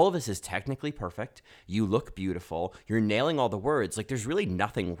 well, all of this is technically perfect. You look beautiful. You're nailing all the words. Like, there's really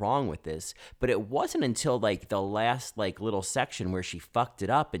nothing wrong with this. But it wasn't until like the last like little section where she fucked it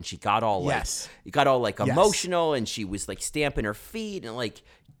up and she got all like emotional, and she was like stamping her feet and like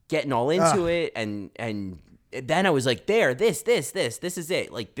getting all into it, and then I was like, this is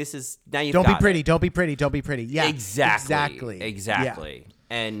it. Like, this is, now you've got it. Don't be pretty. Yeah, exactly. Yeah.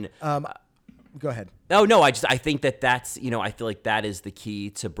 And go ahead. No, I think that's, I feel like that is the key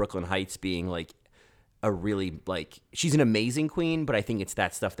to Brooklyn Heights being like a really, like, she's an amazing queen, but I think it's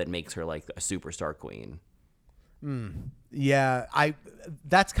that stuff that makes her like a superstar queen. Yeah,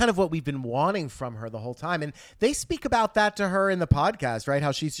 that's kind of what we've been wanting from her the whole time. And they speak about that to her in the podcast, right?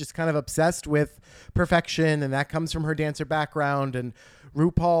 How she's just kind of obsessed with perfection, and that comes from her dancer background. And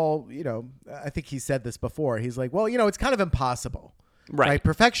RuPaul, I think he said this before. He's like, well, it's kind of impossible. Right.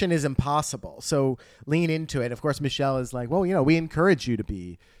 Perfection is impossible. So lean into it. Of course, Michelle is like, well, we encourage you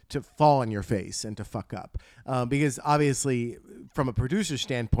to fall on your face and to fuck up. Because obviously, from a producer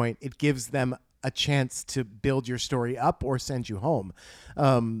standpoint, it gives them a chance to build your story up or send you home.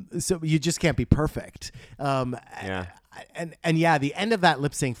 So you just can't be perfect. Yeah. And the end of that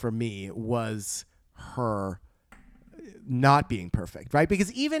lip sync for me was her not being perfect, right?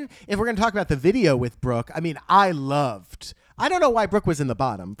 Because even if we're going to talk about the video with Brooke, I mean, I don't know why Brooke was in the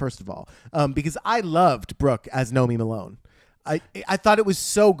bottom, first of all, because I loved Brooke as Nomi Malone. I thought it was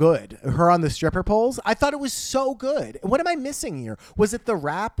so good. Her on the stripper poles. I thought it was so good. What am I missing here? Was it the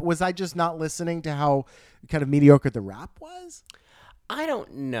rap? Was I just not listening to how kind of mediocre the rap was? I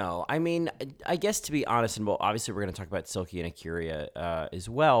don't know. I mean, I guess to be honest, and well, obviously we're going to talk about Silky and Akira as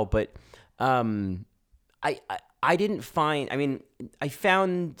well, but I didn't find, I mean, I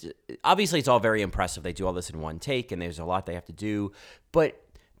found, obviously it's all very impressive. They do all this in one take, and there's a lot they have to do, but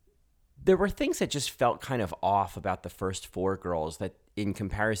there were things that just felt kind of off about the first four girls that in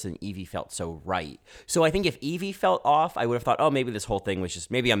comparison, Evie felt so right. So I think if Evie felt off, I would have thought, oh, maybe this whole thing was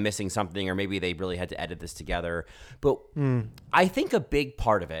just, maybe I'm missing something, or maybe they really had to edit this together. But I think a big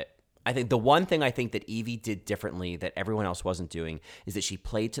part of it, I think the one thing I think that Evie did differently that everyone else wasn't doing is that she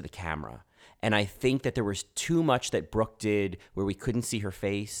played to the camera. And I think that there was too much that Brooke did where we couldn't see her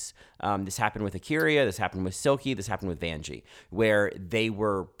face. This happened with Akira. This happened with Silky. This happened with Vanjie, where they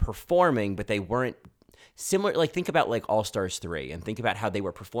were performing, but they weren't similar. Like, think about like All Stars 3 and think about how they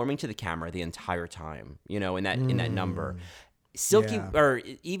were performing to the camera the entire time, in that number. Silky or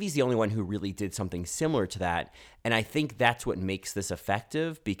Evie's the only one who really did something similar to that. And I think that's what makes this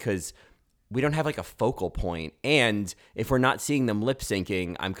effective, because we don't have like a focal point. And if we're not seeing them lip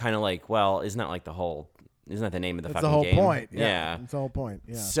syncing, I'm kind of like, well, isn't that the name of the fucking game? That's the whole point. Yeah. That's the whole point.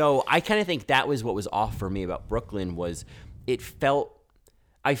 Yeah. So I kind of think that was what was off for me about Brooklyn was I felt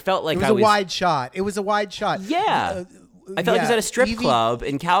like it was a wide shot. It was a wide shot. Yeah. I felt like I was at a strip club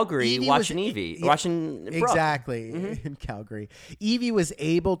in Calgary watching watching Brooke. Exactly. In Calgary. Evie was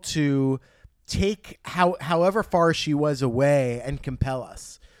able to take however far she was away and compel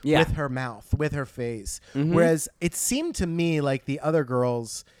us. Yeah. With her mouth, with her face. Mm-hmm. Whereas it seemed to me like the other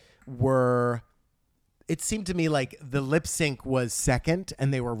girls it seemed to me like the lip sync was second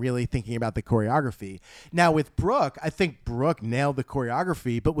and they were really thinking about the choreography. Now with Brooke, I think Brooke nailed the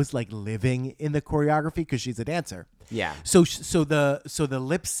choreography, but was like living in the choreography because she's a dancer. Yeah. So the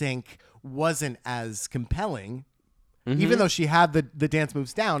lip sync wasn't as compelling. Mm-hmm. Even though she had the dance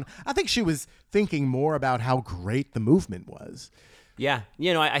moves down, I think she was thinking more about how great the movement was. Yeah,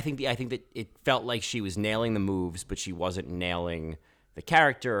 I think that it felt like she was nailing the moves, but she wasn't nailing the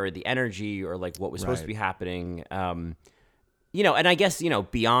character or the energy or like what was supposed to be happening. And I guess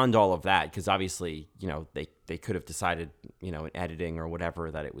beyond all of that, because obviously they could have decided in editing or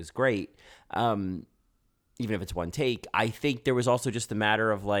whatever that it was great, even if it's one take. I think there was also just a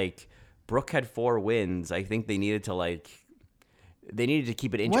matter of like Brooke had 4 wins. I think they needed to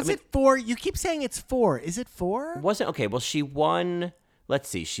keep it interesting. Was it 4? You keep saying it's 4. Is it 4? Wasn't okay. Well, she won. Let's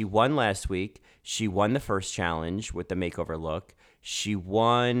see. She won last week. She won the first challenge with the makeover look. She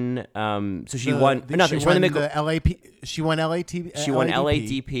won. So she won. No, she won the LAP. She won LAT. She won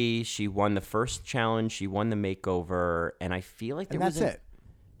LADP. She won the first challenge. She won the makeover, and I feel like that's it.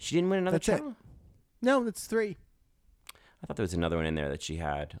 She didn't win another challenge. No, that's 3. I thought there was another one in there that she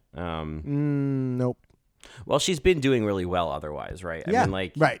had. Nope. Well, she's been doing really well otherwise, right? Yeah. I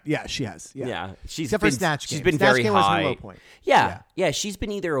mean, right. Yeah, she has. Yeah. Except for Snatch Game. She's been Snatch very Game high. Was her low point. Yeah. She's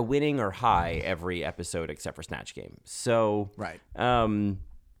been either a winning or high every episode except for Snatch Game. So, right.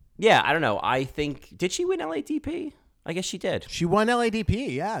 Yeah, I don't know. I think, did she win LADP? I guess she did. She won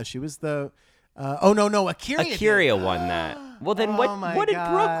LADP. Yeah, she was the. No, Akira won that. Well, then what did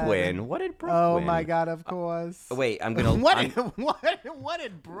Brooke win? What did Brooke win? Oh my God! Of course. Wait, I'm gonna. What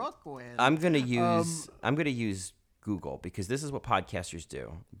did Brooke win? I'm gonna use Google because this is what podcasters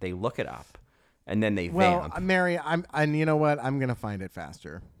do. They look it up, and then they vamp. Well, Mary, and you know what? I'm gonna find it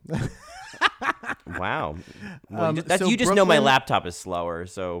faster. Wow. Well, you just know my laptop is slower,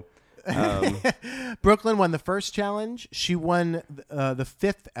 so. Brooklyn won the first challenge. She won the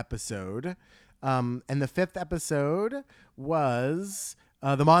 5th episode. And the 5th episode was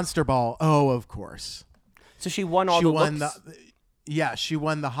the Monster Ball. Oh, of course. So she won all the looks? She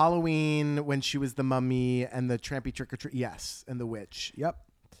won the Halloween when she was the mummy and the Trampy Trick or Treat. Yes, and the witch. Yep.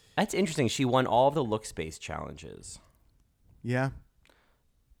 That's interesting. She won all of the looks-based challenges. Yeah.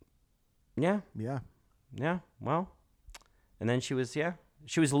 Yeah. Yeah. Yeah. Well, and then she was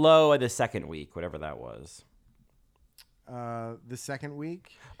low at the second week, whatever that was. The second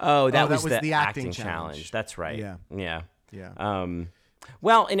week? Oh, that was the acting challenge. That's right. Yeah.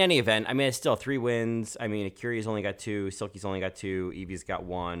 Well, in any event, I mean, it's still 3 wins. I mean, Akira's only got 2. Silky's only got 2. Evie's got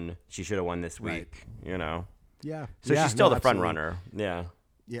 1. She should have won this week, Yeah. So she's still the front runner. Yeah.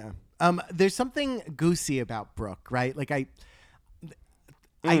 Yeah. There's something goosey about Brooke, right? Like I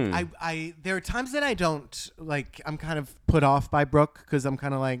there are times that I don't like. I'm kind of put off by Brooke because I'm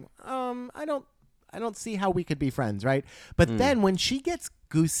kind of like, I don't see how we could be friends, right? But then when she gets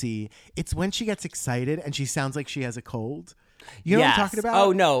goosey, it's when she gets excited and she sounds like she has a cold. You know what I'm talking about?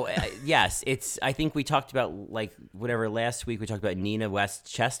 Oh no, yes. I think we talked about last week we talked about Nina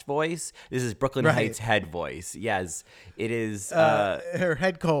West's chest voice. This is Brooklyn Heights head voice. Yes, it is. Her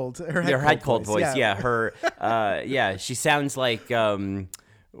head cold. Her head cold voice. Yeah. Her. She sounds like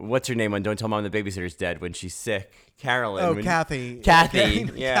what's her name on Don't Tell Mom the Babysitter's Dead when she's sick. Carolyn. Oh, Kathy. Kathy.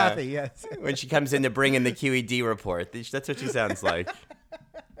 Yeah. Kathy. Yes. When she comes in to bring in the QED report, that's what she sounds like.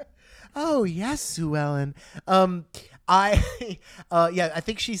 Oh yes, Sue Ellen. I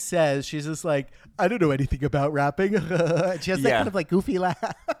think she says, she's just like, I don't know anything about rapping. She has that kind of like goofy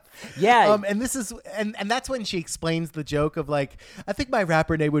laugh. Yeah. And this is and that's when she explains the joke of like, I think my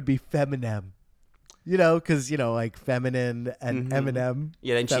rapper name would be Feminem. Because like feminine and Eminem.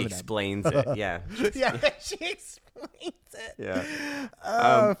 Yeah, then Feminem. she explains it. Yeah. Yeah, she explains it. Yeah.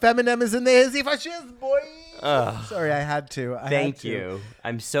 Feminem is in the hizzy fascist, boy. Sorry, I had to. Thank you.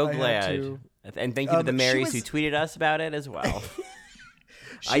 I'm so glad. And thank you to the Marys who tweeted us about it as well.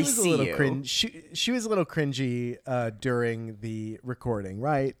 She was a little cringy during the recording,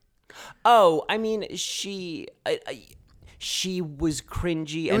 right? Oh, I mean, she was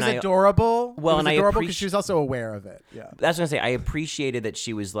cringy. It was adorable. Well, it was adorable because she was also aware of it. Yeah, that's what I say. I appreciated that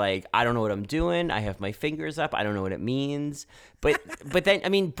she was like, I don't know what I'm doing. I have my fingers up. I don't know what it means. But then, I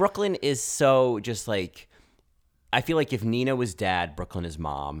mean, Brooklyn is so just like. I feel like if Nina was dad, Brooklyn is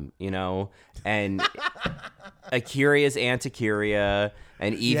mom, and Akira is Aunt Akira,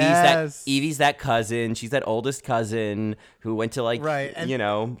 and Evie's that cousin. She's that oldest cousin who went to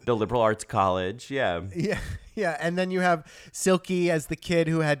the liberal arts college. Yeah. Yeah. Yeah, and then you have Silky as the kid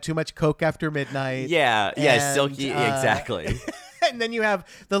who had too much coke after midnight. Yeah, Silky, exactly. And then you have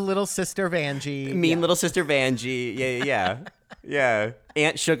the little sister Vanjie. Little sister Vanjie. Yeah.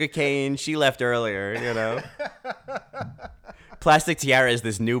 Aunt Sugarcane, she left earlier, Plastic Tiara is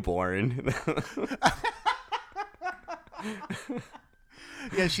this newborn.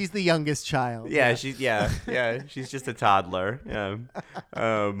 Yeah, she's the youngest child. Yeah, she's just a toddler. Yeah.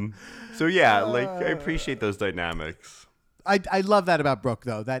 I appreciate those dynamics. I love that about Brooke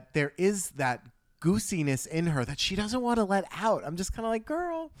though, that there is that goosiness in her that she doesn't want to let out. I'm just kind of like,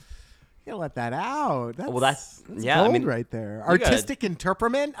 girl, you gotta let that out. That's yeah, gold I mean, right there. Artistic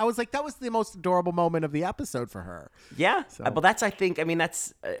interpret. I was like, that was the most adorable moment of the episode for her. Yeah, So. but that's, I think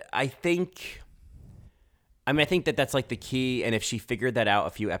that's like the key. And if she figured that out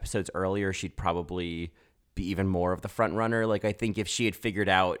a few episodes earlier, she'd probably be even more of the front runner. Like, I think if she had figured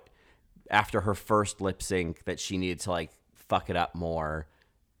out after her first lip sync that she needed to like fuck it up more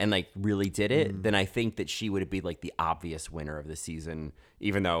and like really did it, then I think that she would be like the obvious winner of the season,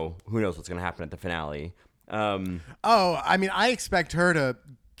 even though who knows what's going to happen at the finale. I mean, I expect her to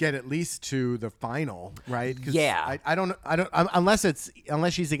get at least to the final, right? Yeah. I don't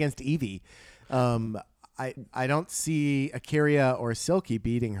unless she's against Evie. I don't see Akira or Silky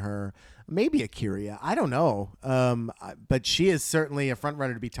beating her. Maybe Akira. I don't know. But she is certainly a front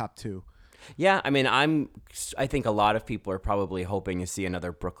runner to be top 2. Yeah, I mean, I think a lot of people are probably hoping to see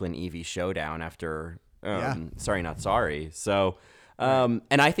another Brooklyn Evie showdown after Sorry Not Sorry. So, and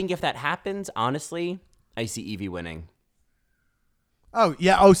I think if that happens, honestly, I see Evie winning. Oh,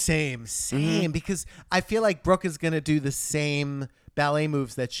 yeah. Oh, same. Because I feel like Brooke is going to do the same ballet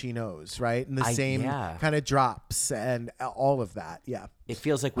moves that she knows, right? And the same kind of drops and all of that. Yeah. It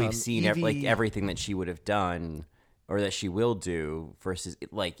feels like we've seen like everything that she would have done or that she will do versus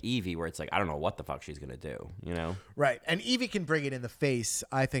like Evie, where it's like, I don't know what the fuck she's going to do, you know? Right. And Evie can bring it in the face,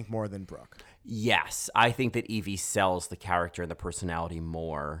 I think, more than Brooke. Yes. I think that Evie sells the character and the personality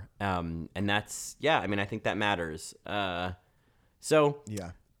more. And that's, I mean, I think that matters. So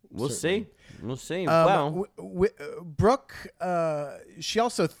yeah, we'll see. We'll see. Brooke, she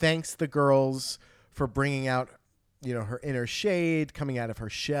also thanks the girls for bringing out, her inner shade, coming out of her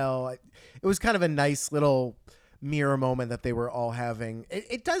shell. It was kind of a nice little mirror moment that they were all having.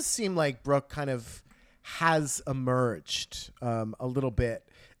 It does seem like Brooke kind of has emerged a little bit.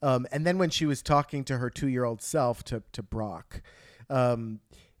 And then when she was talking to her 2-year-old self, to Brock, I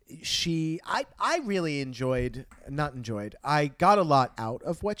really I got a lot out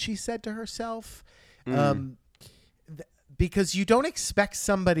of what she said to herself. Because you don't expect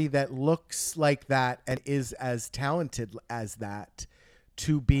somebody that looks like that and is as talented as that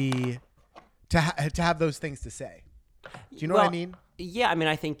to have those things to say. Do you know what I mean? Yeah, I mean,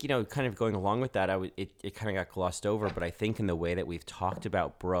 I think, kind of going along with that, it kind of got glossed over, but I think in the way that we've talked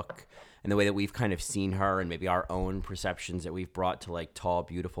about Brooke and the way that we've kind of seen her and maybe our own perceptions that we've brought to like tall,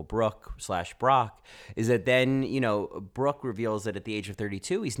 beautiful Brooke / Brock is that then, Brooke reveals that at the age of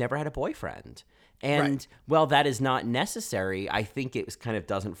 32, he's never had a boyfriend. And while that is not necessary, I think it kind of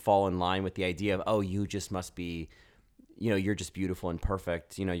doesn't fall in line with the idea of, oh, you just must be, you're just beautiful and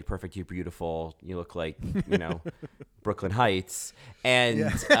perfect. You're perfect, you're beautiful. You look like, Brooklyn Heights.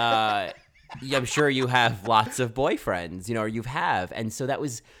 And I'm sure you have lots of boyfriends, or you have. And so that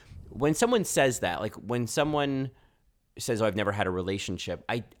was, when someone says that, like when someone says, oh, I've never had a relationship,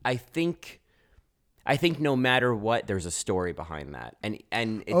 I think no matter what, there's a story behind that. And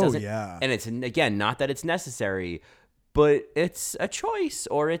it doesn't, and it's, again, not that it's necessary, but it's a choice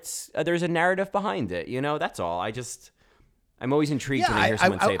or there's a narrative behind it. That's all. I'm always intrigued when I hear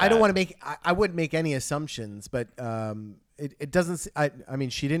someone say that. I don't want to I wouldn't make any assumptions, but it doesn't, I mean,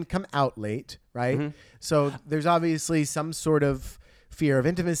 she didn't come out late, right? Mm-hmm. So there's obviously some sort of fear of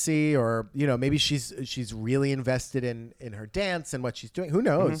intimacy, or maybe she's really invested in her dance and what she's doing. Who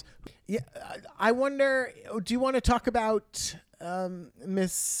knows? Mm-hmm. Yeah, I wonder. Do you want to talk about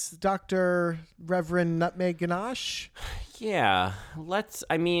Miss Dr. Reverend Nutmeg Ganache? Yeah, let's.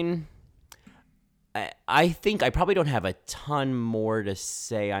 I mean, I think I probably don't have a ton more to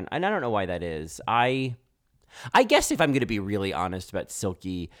say on, and I don't know why that is. I guess if I'm going to be really honest about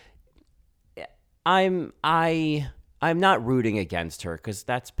Silky, I'm not rooting against her because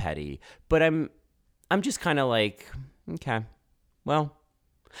that's petty, but I'm just kind of like, okay, well,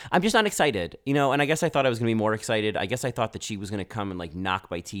 I'm just not excited, and I guess I thought I was going to be more excited. I guess I thought that she was going to come and like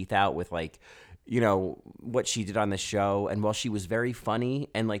knock my teeth out with like, what she did on the show. And while she was very funny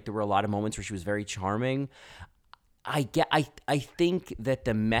and like there were a lot of moments where she was very charming, I think that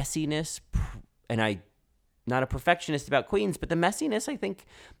the messiness, and I'm not a perfectionist about queens, but the messiness, I think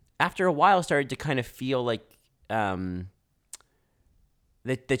after a while started to kind of feel like,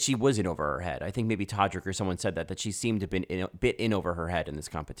 that she was in over her head. I think maybe Todrick or someone said that she seemed to have been a bit in over her head in this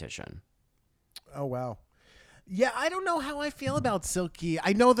competition. Oh, wow. Yeah, I don't know how I feel about Silky.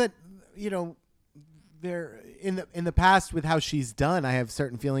 I know that, there in the past with how she's done, I have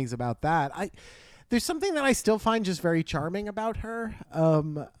certain feelings about that. There's something that I still find just very charming about her.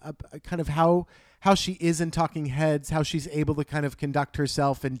 Kind of how she is in Talking Heads, how she's able to kind of conduct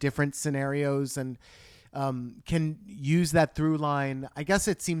herself in different scenarios, and can use that through line. I guess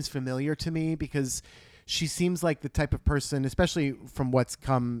it seems familiar to me because she seems like the type of person, especially from what's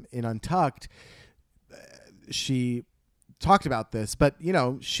come in Untucked. She talked about this, but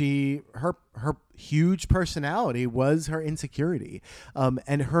her huge personality was her insecurity,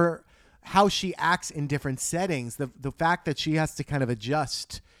 and how she acts in different settings. The fact that she has to kind of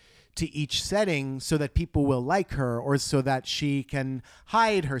adjust to each setting so that people will like her, or so that she can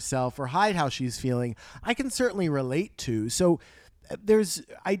hide herself or hide how she's feeling, I can certainly relate to. So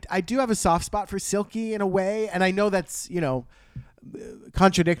I do have a soft spot for Silky in a way, and I know that's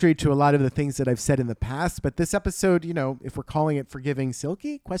contradictory to a lot of the things that I've said in the past, but this episode, if we're calling it Forgiving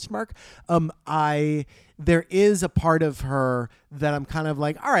Silky ? There is a part of her that I'm kind of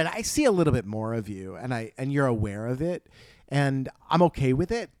like, all right, I see a little bit more of you, and you're aware of it, and I'm okay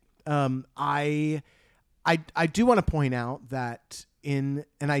with it. I do want to point out that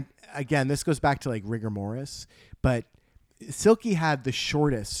again, this goes back to like rigor mortis, but Silky had the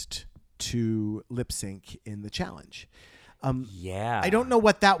shortest to lip sync in the challenge. I don't know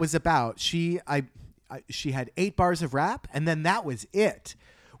what that was about. She had 8 bars of rap, and then that was it.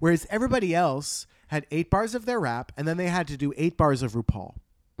 Whereas everybody else had 8 bars of their rap, and then they had to do 8 bars of RuPaul.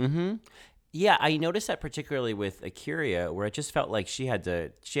 Mm-hmm. Yeah, I noticed that particularly with Akira, where it just felt like she had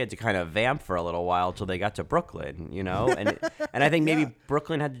to kind of vamp for a little while till they got to Brooklyn, and I think maybe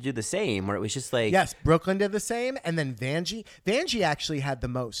Brooklyn had to do the same, where it was just like, yes, Brooklyn did the same, and then Vanjie actually had the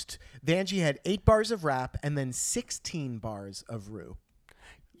most. Vanjie had 8 bars of rap and then 16 bars of Ru.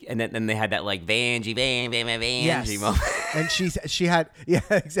 And then they had that like Vanjie yes. moment. And she had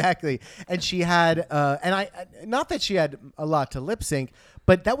exactly, and she had and I not that she had a lot to lip sync,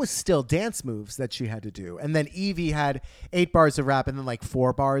 but that was still dance moves that she had to do. And then Evie had 8 bars of rap and then like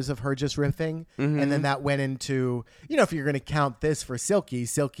 4 bars of her just riffing, and then that went into if you're going to count this for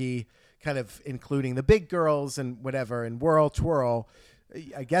Silky kind of including the big girls and whatever and Whirl Twirl,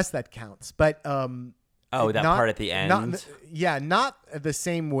 I guess that counts, but. That part at the end? Not the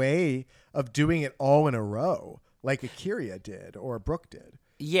same way of doing it all in a row like Akira did or Brooke did.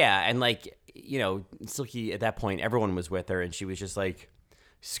 Yeah, and Silky at that point, everyone was with her, and she was just like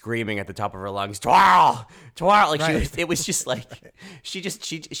screaming at the top of her lungs, twirl, twirl. Like right. It was just like she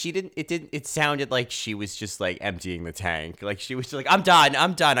didn't. It sounded like she was just like emptying the tank. Like she was just like, I'm done.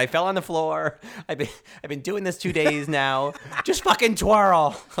 I fell on the floor. I've been doing this 2 days now. Just fucking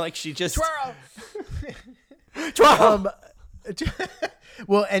twirl. Like she just twirl. Twirl.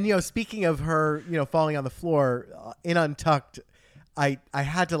 Well, and speaking of her, falling on the floor in Untucked, I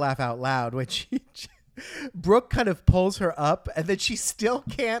had to laugh out loud when Brooke kind of pulls her up, and then she still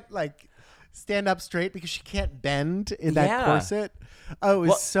can't like stand up straight because she can't bend in that corset. Oh, it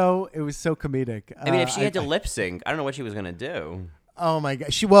was so comedic. I mean, if she had to lip sync, I don't know what she was gonna do. Oh my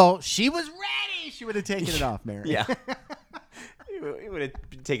god, she was ready. She would have taken it off, Mary. Yeah, it would have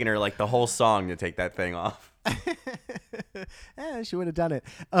taken her like the whole song to take that thing off. She would have done it.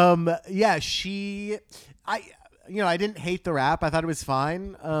 I didn't hate the rap. I thought it was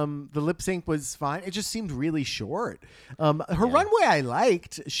fine. The lip sync was fine. It just seemed really short. Her runway I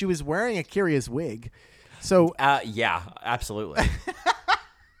liked. She was wearing Akira's wig. So yeah, absolutely.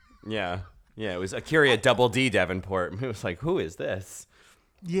 yeah, it was Akira Double D Davenport. It was like, who is this?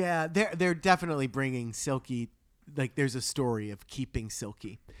 Yeah, they're definitely bringing Silky. Like, there's a story of keeping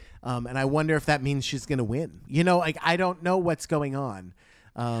Silky, and I wonder if that means she's gonna win. I don't know what's going on.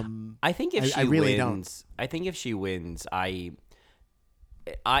 I think if she really wins, don't. I think if she wins, it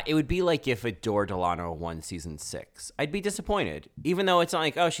would be like if Adore Delano won season 6. I'd be disappointed, even though it's not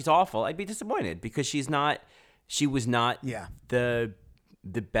like, oh, she's awful. I'd be disappointed because she was not the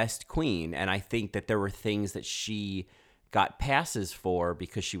best queen, and I think that there were things that she got passes for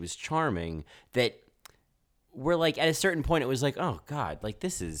because she was charming that were like at a certain point it was like, oh god, like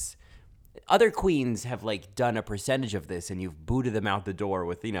this is. Other queens have like done a percentage of this, and you've booted them out the door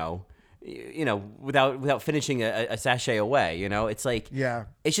with without finishing a sachet away. It's like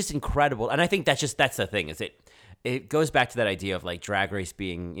it's just incredible, and I think that's the thing is it goes back to that idea of like Drag Race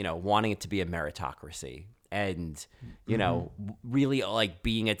being wanting it to be a meritocracy, and really like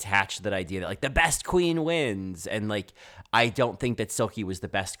being attached to that idea that like the best queen wins, and like I don't think that Silky was the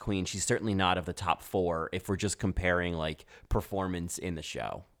best queen. She's certainly not of the top 4 if we're just comparing like performance in the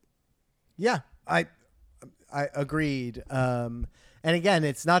show. Yeah, I agreed. And again,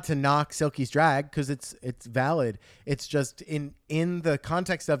 it's not to knock Silky's drag because it's valid. It's just in the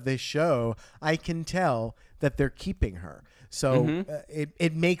context of this show, I can tell that they're keeping her. So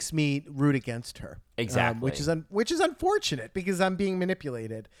it makes me root against her. Exactly. Which is unfortunate because I'm being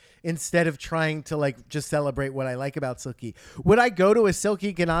manipulated instead of trying to like just celebrate what I like about Silky. Would I go to a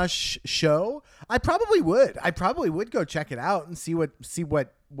Silky Ganache show? I probably would. I probably would go check it out and see what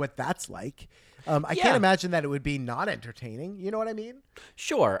that's like. I can't imagine that it would be not entertaining. You know what I mean?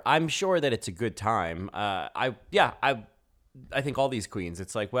 Sure. I'm sure that it's a good time. I think all these queens,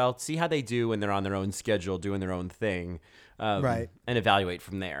 it's like, well, see how they do when they're on their own schedule, doing their own thing, right? And evaluate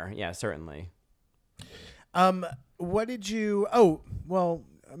from there. Yeah, certainly. What did you? Oh, well,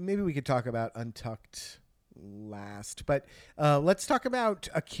 maybe we could talk about Untucked last, but let's talk about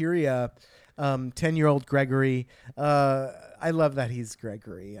Akira, 10-year-old Gregory. I love that he's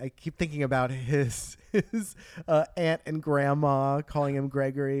Gregory. I keep thinking about his aunt and grandma calling him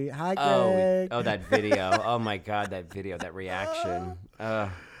Gregory. Hi, Greg. Oh, that video. Oh my God, that video, that reaction.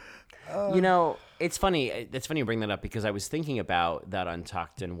 You know, it's funny. It's funny you bring that up because I was thinking about that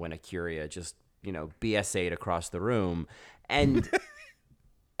Untucked and when Akira just, BSA'd across the room. And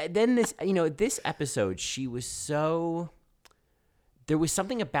then this episode, she was so, there was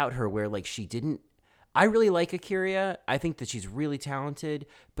something about her where like I really like Akira. I think that she's really talented,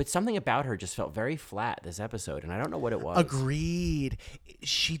 but something about her just felt very flat this episode, and I don't know what it was. Agreed.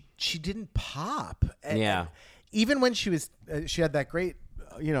 She didn't pop. Yeah. Even when she had that great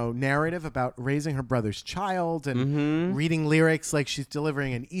narrative about raising her brother's child and reading lyrics like she's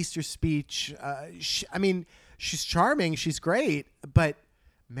delivering an Easter speech. She's charming. She's great. But,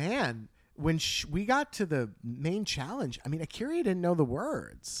 man, when we got to the main challenge, Akira didn't know the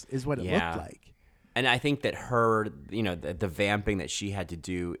words is what it looked like. And I think that her, the vamping that she had to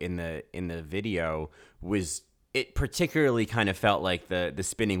do in the video it particularly kind of felt like the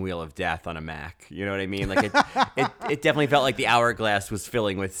spinning wheel of death on a Mac. You know what I mean? Like it definitely felt like the hourglass was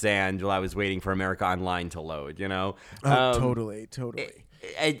filling with sand while I was waiting for America Online to load, Oh, totally.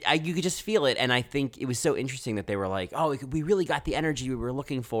 You could just feel it. And I think it was so interesting that they were like, oh, we really got the energy we were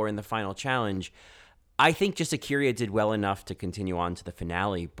looking for in the final challenge. I think just Akira did well enough to continue on to the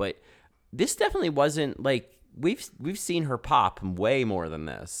finale, but this definitely wasn't like we've seen her pop way more than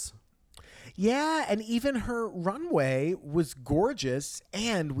this. Yeah, and even her runway was gorgeous,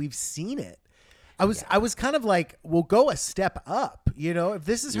 and we've seen it. I was kind of like, we'll go a step up, if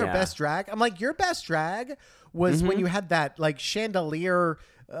this is her best drag. I'm like, your best drag was when you had that like chandelier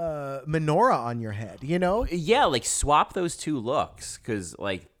menorah on your head, Yeah, like swap those two looks because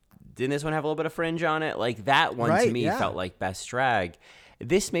like didn't this one have a little bit of fringe on it? Like that one to me felt like best drag.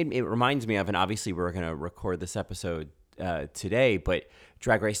 It reminds me of, and obviously we're going to record this episode today, but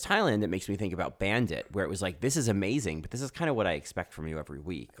Drag Race Thailand, it makes me think about Bandit, where it was like, this is amazing, but this is kind of what I expect from you every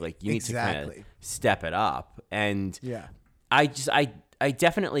week. Like you need to kind of step it up. And I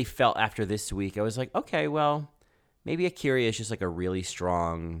definitely felt after this week, I was like, okay, well, maybe Akira is just like a really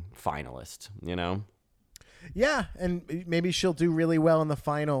strong finalist, Yeah, and maybe she'll do really well in the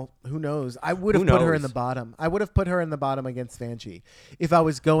final. Who knows? I would have put her in the bottom. I would have put her in the bottom against Vanjie if I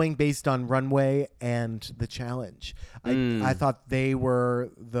was going based on runway and the challenge. I thought they were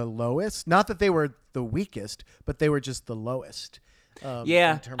the lowest. Not that they were the weakest, but they were just the lowest. In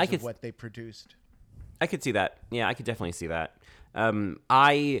terms of what they produced. I could see that. Yeah, I could definitely see that.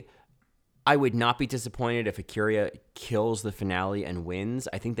 I would not be disappointed if Akira kills the finale and wins.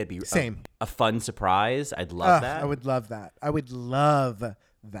 I think that'd be a fun surprise. I'd love that. I would love that. I would love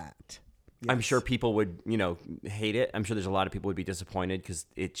that. Yes. I'm sure people would, hate it. I'm sure there's a lot of people would be disappointed because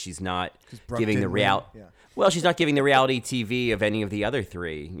she's not giving the reality. Yeah. Well, she's not giving the reality TV of any of the other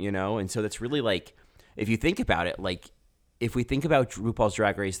three, and so that's really like, if you think about it, like if we think about RuPaul's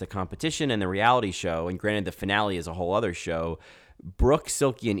Drag Race, the competition and the reality show, and granted the finale is a whole other show, Brooke,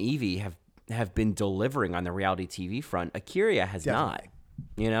 Silky, and Evie have been delivering on the reality TV front. Akira has not,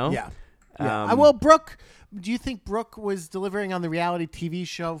 Yeah. Well, Brooke, do you think Brooke was delivering on the reality TV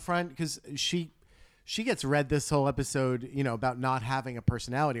show front? Because she gets read this whole episode, about not having a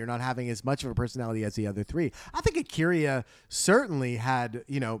personality or not having as much of a personality as the other three. I think Akira certainly had,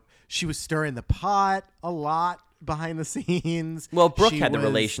 she was stirring the pot a lot behind the scenes. Well, Brooke had the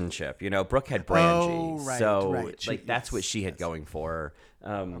relationship, Brooke had Brangie. Oh, right, so right. That's what she had going for her.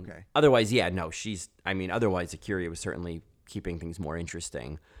 Okay. Otherwise, otherwise Akira was certainly keeping things more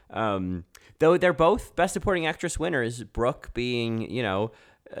interesting. Though they're both Best Supporting Actress winners, Brooke being,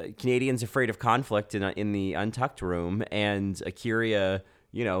 Canadians Afraid of Conflict in the Untucked room, and Akira,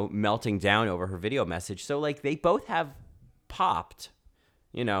 melting down over her video message. So, like, they both have popped,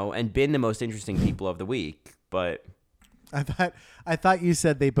 and been the most interesting people of the week, but... I thought you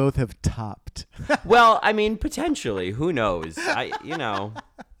said they both have topped. Well, potentially. Who knows?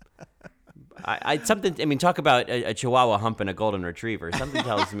 Something. I mean, talk about a Chihuahua humping a golden retriever. Something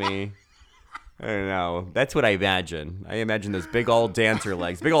tells me. I don't know. That's what I imagine. I imagine those big old dancer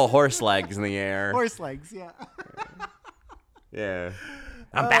legs, big old horse legs in the air. Horse legs, yeah. Yeah.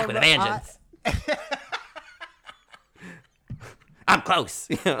 I'm back with a vengeance. I'm close.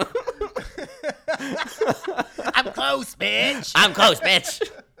 I'm close, bitch. I'm close, bitch.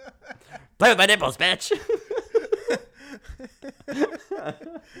 Play with my nipples, bitch.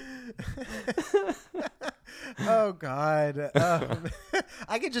 Oh God.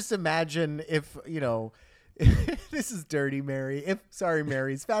 I could just imagine if, this is dirty Mary.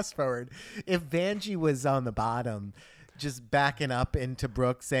 Mary's fast forward. If Vanjie was on the bottom, just backing up into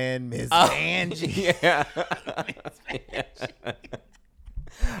Brooke saying, Miss Vanjie. Yeah.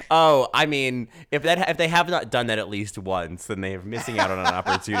 Oh, I mean, if they have not done that at least once, then they're missing out on an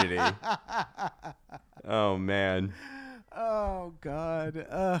opportunity. Oh man. Oh God.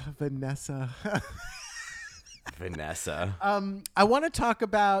 Vanessa. Vanessa. I want to talk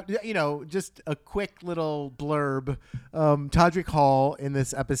about, just a quick little blurb. Todrick Hall in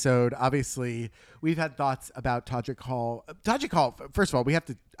this episode. Obviously, we've had thoughts about Todrick Hall. Todrick Hall, first of all,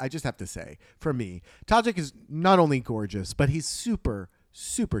 I just have to say, for me, Todrick is not only gorgeous, but he's super,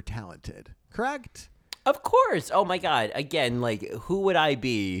 super talented. Correct? Of course. Oh my God. Again, like, who would I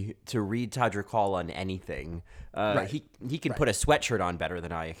be to read Todrick Hall on anything? Right. He can put a sweatshirt on better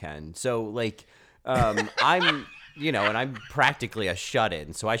than I can. So, like, I'm, and I'm practically a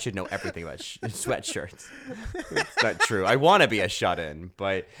shut-in, so I should know everything about sweatshirts. It's not true. I want to be a shut-in,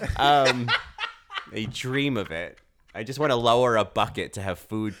 but I dream of it. I just want to lower a bucket to have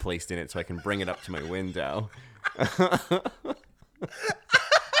food placed in it so I can bring it up to my window.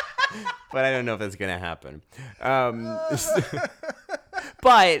 But I don't know if that's going to happen.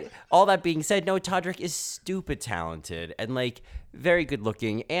 But all that being said, no, Todrick is stupid talented and, like, very good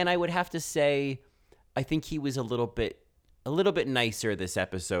looking. And I would have to say, I think he was a little bit nicer this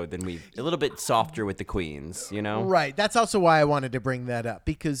episode than a little bit softer with the queens, Right. That's also why I wanted to bring that up,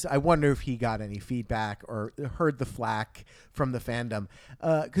 because I wonder if he got any feedback or heard the flack from the fandom.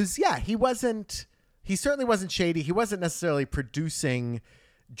 Because, he certainly wasn't shady. He wasn't necessarily producing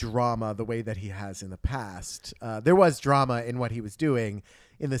drama the way that he has in the past. There was drama in what he was doing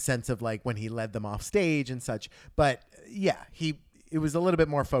in the sense of, like, when he led them off stage and such. But yeah, it was a little bit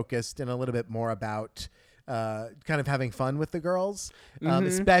more focused and a little bit more about kind of having fun with the girls,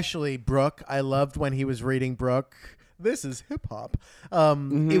 especially Brooke. I loved when he was reading Brooke. This is hip hop.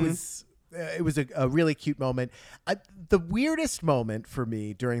 It was a really cute moment. The weirdest moment for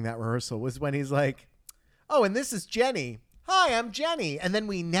me during that rehearsal was when he's like, "Oh, and this is Jenny. Hi, I'm Jenny." And then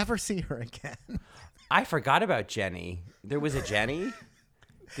we never see her again. I forgot about Jenny. There was a Jenny?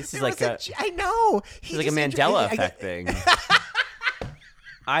 This is like I know. It's like a Mandela effect thing.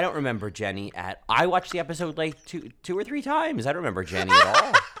 I don't remember Jenny I watched the episode like two or three times. I don't remember Jenny at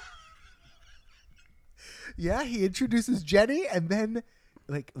all. Yeah, he introduces Jenny and then,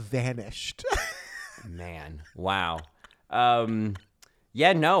 like, vanished. Man, wow.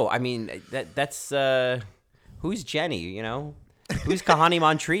 Yeah, no, I mean, that's who's Jenny, Who's Kahani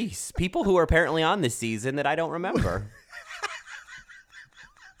Montrese? People who are apparently on this season that I don't remember.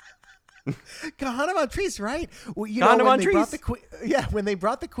 Kahana Montrese, right? Well, when they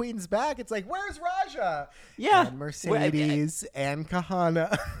brought the queens back, it's like, where's Raja? Yeah, and Mercedes and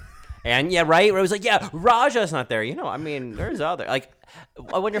Kahana. And yeah, right. Where it was like, yeah, Raja's not there. I mean, there's other. Like,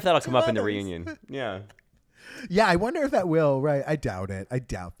 I wonder if that'll come up in the reunion. Yeah. Yeah, I wonder if that will. Right, I doubt it. I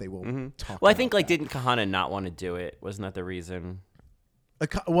doubt they will talk. Well, I think didn't Kahana not want to do it? Wasn't that the reason?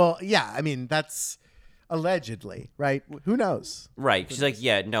 Well, yeah. I mean, that's. Allegedly, right? Who knows? Right. She's like,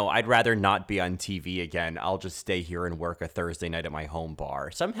 yeah, no, I'd rather not be on TV again. I'll just stay here and work a Thursday night at my home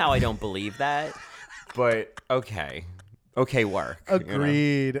bar. Somehow I don't believe that, but okay. Okay, work.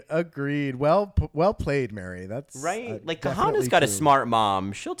 Agreed. Agreed. Well played, Mary. That's right. Like, Kahana's got a smart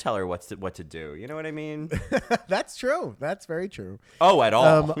mom. She'll tell her what to do. You know what I mean? That's true. That's very true. Oh, at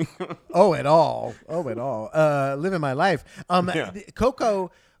all. At all. Living my life.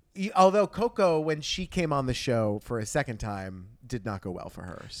 Coco. Although Coco, when she came on the show for a second time, did not go well for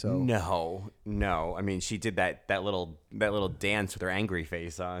her. So no. I mean, she did that little dance with her angry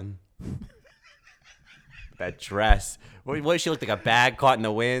face on. That dress. What she looked like a bag caught in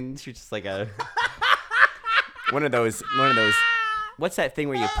the wind. She was just like one of those. What's that thing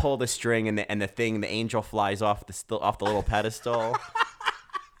where you pull the string and the angel flies off the little pedestal?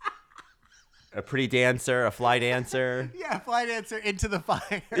 A pretty dancer, a fly dancer. Yeah, fly dancer into the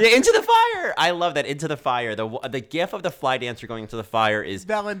fire. Yeah, into the fire. I love that, into the fire. The gif of the fly dancer going into the fire is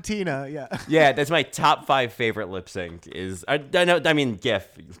Valentina. Yeah. Yeah, that's my top 5 favorite lip sync. Is I mean GIF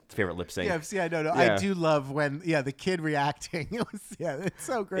favorite lip sync. Yeah, no. Yeah. I do love when the kid reacting. It was it's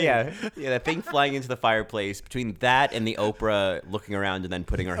so great. Yeah, that thing flying into the fireplace. Between that and the Oprah looking around and then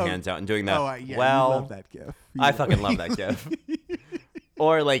putting her hands out and doing that. You well, love that gif. I fucking love that gif.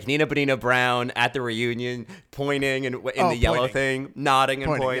 Or like Nina Bonina Brown at the reunion, pointing and in the yellow thing, nodding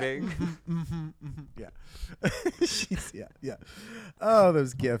and pointing. Yeah. Yeah. Oh,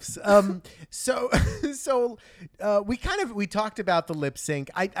 those gifs. So we talked about the lip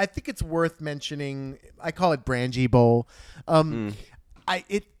sync. I think it's worth mentioning. I call it Brangie Bowl.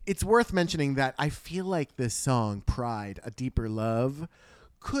 It's worth mentioning that I feel like this song, Pride, A Deeper Love,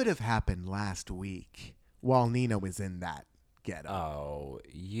 could have happened last week while Nina was in that get up. Oh,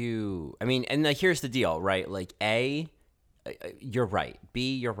 I mean, and here's the deal, right? Like, A, you're right.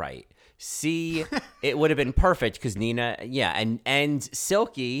 B, you're right. C, it would have been perfect because Nina, and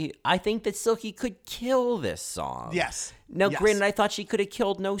Silky, I think that Silky could kill this song. Yes. Now, granted, I thought she could have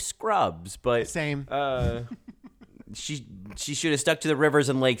killed No Scrubs, but same. She should have stuck to the rivers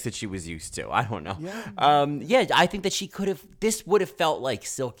and lakes that she was used to. I don't know. Yeah. I think that this would have felt like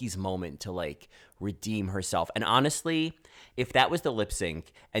Silky's moment to like redeem herself. And honestly, if that was the lip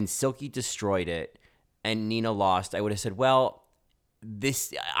sync and Silky destroyed it and Nina lost, I would have said, well,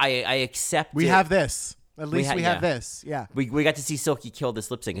 this I accept. We have this. At least we have this. Yeah. We got to see Silky kill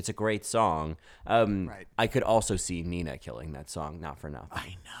this lip sync. It's a great song. Right. I could also see Nina killing that song, not for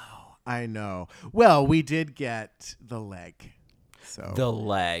nothing. I know. Well, we did get the leg. So The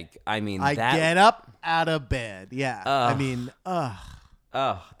leg. I mean, I get up out of bed. Yeah.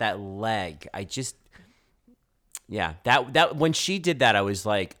 That leg. That when she did that, I was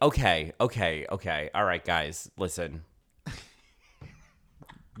like, okay. All right, guys, listen.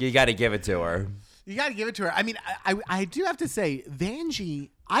 You got to give it to her. You got to give it to her. I mean, I do have to say, Vanjie,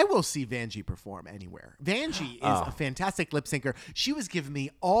 I will see Vanjie perform anywhere. Vanjie is a fantastic lip syncer. She was giving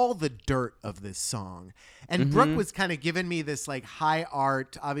me all the dirt of this song. And Brooke was kind of giving me this like high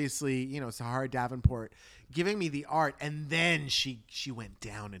art, obviously, Sahara Davenport, giving me the art. And then she went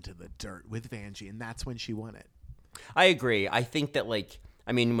down into the dirt with Vanjie, and that's when she won it. I agree. I think that when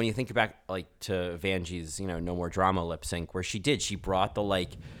you think back to Vanjie's, No More Drama lip sync, where she brought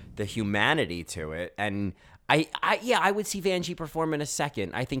the humanity to it. And I would see Vanjie perform in a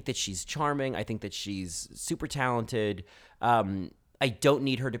second. I think that she's charming. I think that she's super talented. I don't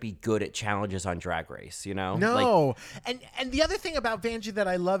need her to be good at challenges on Drag Race, No. And the other thing about Vanjie that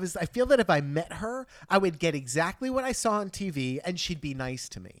I love is I feel that if I met her, I would get exactly what I saw on TV and she'd be nice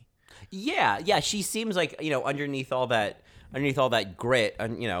to me. Yeah. She seems like, underneath all that grit,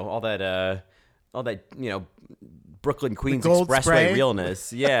 and all that Brooklyn Queens Expressway spray?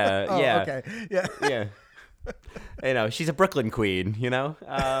 realness. Yeah, yeah. Okay. Yeah. Yeah. She's a Brooklyn queen, because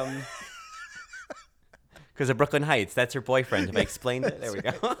of Brooklyn Heights. That's her boyfriend. Have I explained it? There we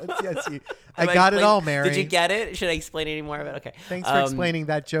go. I got it all, Mary. Did you get it? Should I explain any more of it? Okay. Thanks for explaining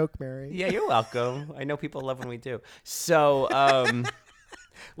that joke, Mary. Yeah, you're welcome. I know people love when we do. So,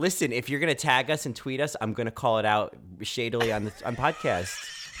 listen, if you're going to tag us and tweet us, I'm going to call it out shadily on podcast.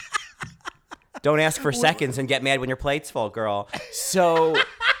 Don't ask for seconds and get mad when your plate's full, girl. So,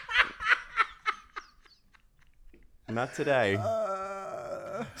 not today.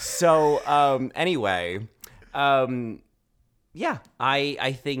 So, anyway, yeah,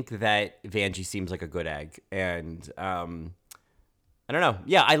 I think that Vanjie seems like a good egg, and I don't know.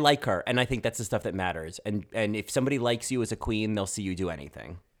 Yeah, I like her, and I think that's the stuff that matters. And if somebody likes you as a queen, they'll see you do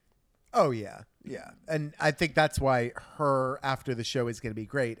anything. Oh, yeah. And I think that's why her after the show is going to be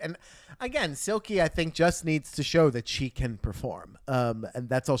great. And again, Silky, I think, just needs to show that she can perform. And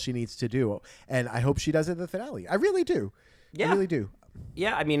that's all she needs to do. And I hope she does it in the finale. I really do. Yeah. I really do.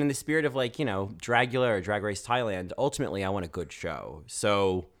 Yeah, I mean, in the spirit of Dragula or Drag Race Thailand, ultimately I want a good show.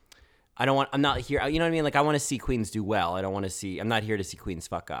 So I'm not here, you know what I mean? Like, I want to see queens do well. I'm not here to see queens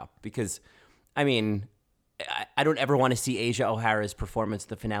fuck up because, I mean, I don't ever want to see Asia O'Hara's performance at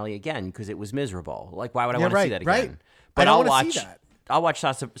the finale again because it was miserable. Like, why would I want to see that again? Right. But I'll watch that. I'll watch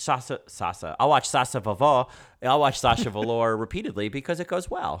Sasa. I'll watch Sasa Vavo. I'll watch Sasha Velour repeatedly because it goes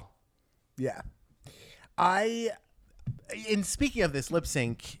well. Yeah. In speaking of this lip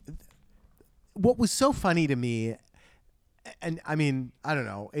sync, what was so funny to me, and I mean, I don't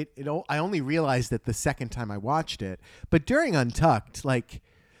know, I only realized it the second time I watched it, but during Untucked,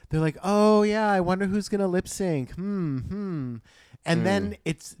 they're like, oh yeah, I wonder who's gonna lip sync. And then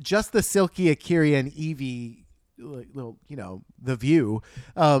it's just the Silky, Akira, and Evie little, The View.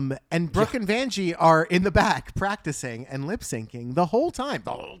 And Brooke and Vanjie are in the back practicing and lip syncing the whole time.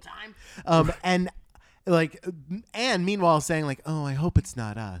 And like Anne, meanwhile, saying like, "Oh, I hope it's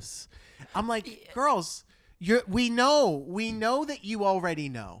not us." I'm like, girls, we know that you already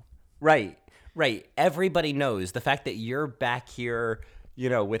know. Right. Everybody knows. The fact that you're back here,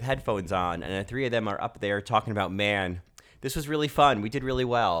 with headphones on, and the three of them are up there talking about, man, this was really fun. We did really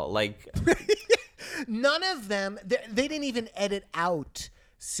well. Like, none of them, they didn't even edit out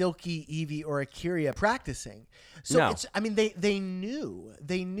Silky, Evie, or Akira practicing. So No. they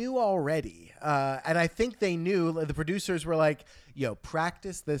knew already. And I think they knew, the producers were like, yo,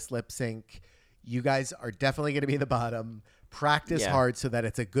 practice this lip sync. You guys are definitely going to be the bottom. Practice hard so that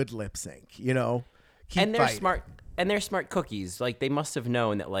it's a good lip sync, Keep and they're fighting. smart. And they're smart cookies. Like, they must have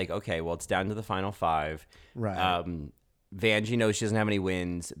known that, like, okay, well, it's down to the final 5. Right. Vanjie knows she doesn't have any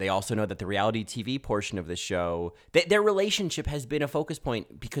wins. They also know that the reality TV portion of the show, their relationship has been a focus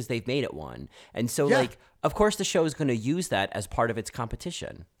point because they've made it one. And so, like, of course the show is going to use that as part of its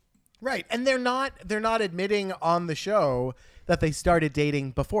competition. Right. And they're not admitting on the show that they started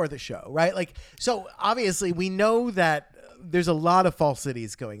dating before the show, right? Like, so obviously we know that there's a lot of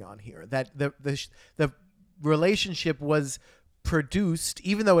falsities going on here, that the relationship was produced,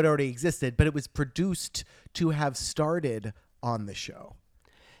 even though it already existed, but it was produced to have started on the show.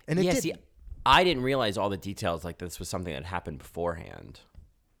 And it didn't. See, I didn't realize all the details, like this was something that happened beforehand.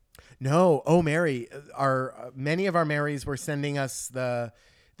 No. Oh, Mary, many of our Marys were sending us the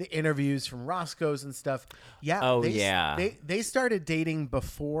interviews from Roscoe's and stuff. Yeah. Oh, They started dating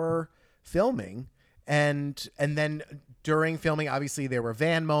before filming, and then during filming, obviously there were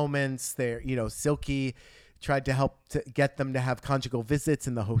van moments there. Silky tried to help to get them to have conjugal visits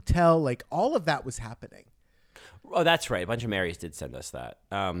in the hotel. Like, all of that was happening. Oh, that's right. A bunch of Marys did send us that.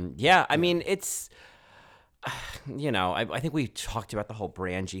 I mean, it's, I think we talked about the whole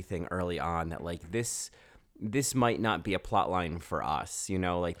Brangie thing early on, that like this might not be a plot line for us,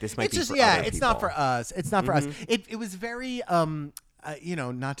 like this might be for other it's people. not for us. It's not for us. It was very, not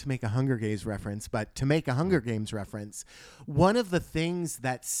to make a Hunger Games reference, but to make a Hunger Games reference, one of the things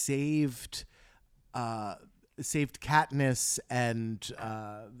that saved Katniss and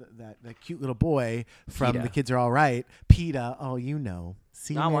that cute little boy from PETA. The Kids Are All Right, PETA. Oh,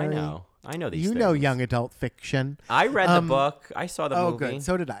 See, Oh, Mary? I know these You things. know young adult fiction. I read the book. I saw the movie. Oh, good.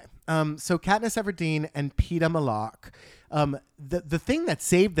 So did I. So Katniss Everdeen and PETA Malak, the thing that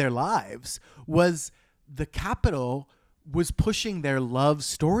saved their lives was the Capitol was pushing their love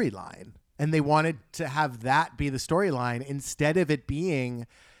storyline, and they wanted to have that be the storyline instead of it being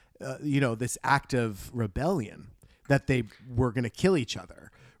this act of rebellion that they were going to kill each other,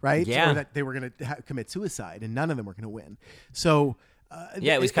 right? Yeah. Or that they were going to commit suicide, and none of them were going to win. So,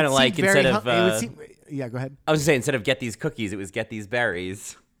 it was kind of like instead of. go ahead. I was going to say, instead of get these cookies, it was get these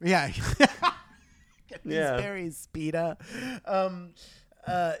berries. Yeah. Get these berries, PETA.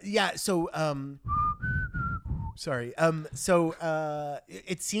 Sorry.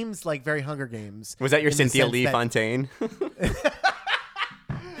 It seems like very Hunger Games. Was that your Cynthia Lee Fontaine?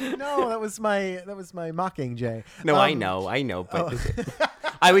 No, that was my Mockingjay. No, I know, but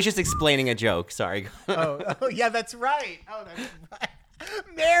I was just explaining a joke. Sorry. Oh, yeah, that's right. Oh, that's right.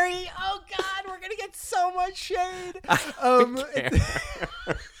 Mary, oh God, we're gonna get so much shade.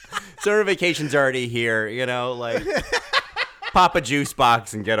 Summer vacation's already here, like pop a juice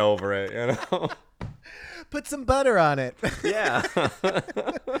box and get over it, Put some butter on it. Yeah.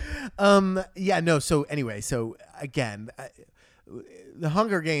 So anyway, again, the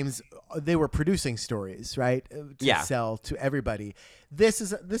Hunger Games, they were producing stories, right? To sell to everybody. This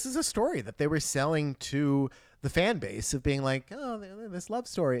is a story that they were selling to the fan base of being like, oh, this love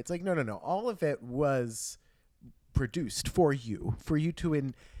story. It's like, no. All of it was produced for you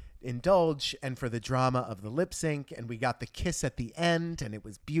to indulge, and for the drama of the lip sync. And we got the kiss at the end, and it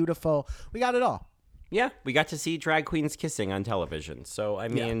was beautiful. We got it all. Yeah, we got to see drag queens kissing on television. So, I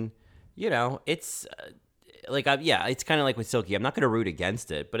mean, it's it's kind of like with Silky. I'm not going to root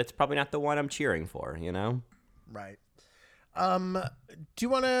against it, but it's probably not the one I'm cheering for, Right. Do you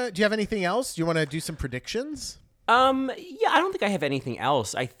have anything else? Do you want to do some predictions? I don't think I have anything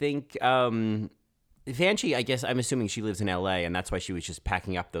else. I think Vanjie, I guess I'm assuming she lives in LA, and that's why she was just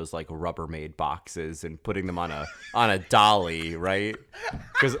packing up those like Rubbermaid boxes and putting them on a dolly, right?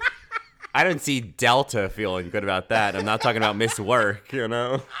 Because I don't see Delta feeling good about that. I'm not talking about Miss Work,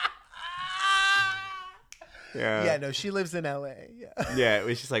 Yeah. Yeah, no, she lives in LA. Yeah, it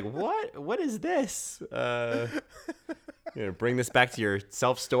was just like, what is this? Bring this back to your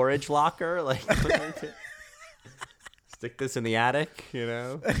self-storage locker? Like, stick this in the attic,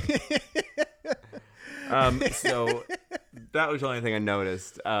 So that was the only thing I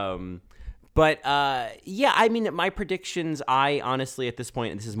noticed. But yeah, I mean, my predictions, I honestly, at this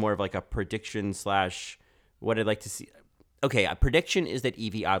point, this is more of like a prediction slash what I'd like to see. Okay, a prediction is that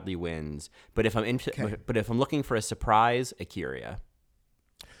Evie Oddly wins, but if I'm looking for a surprise, Akira.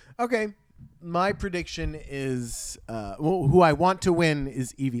 Okay, my prediction is who I want to win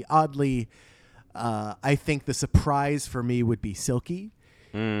is Evie Oddly. I think the surprise for me would be Silky.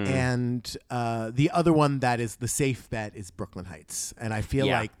 And the other one that is the safe bet is Brooklyn Heights. And I feel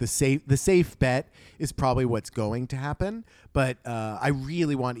like the safe bet is probably what's going to happen. But I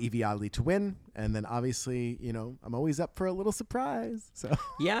really want Evie Oddly to win. And then obviously, I'm always up for a little surprise. So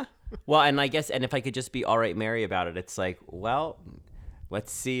yeah. Well, and I guess, and if I could just be all right, Mary, about it, it's like, well,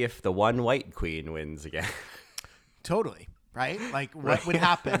 let's see if the one white queen wins again. Totally. Right? Like, what would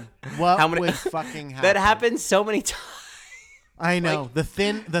happen? What would fucking happen? That happens so many times. I know,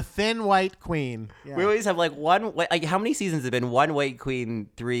 like, the thin white queen. Yeah. We always have like one. Like, how many seasons have been one white queen,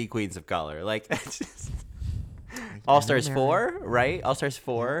 3 queens of color? Like, that's just All Stars 4, right? All Stars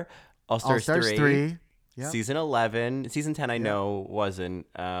 4, All Stars 3. Yep. Season 11, season 10. I know wasn't.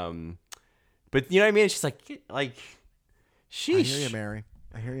 But you know what I mean? It's just like sheesh. I hear you, Mary.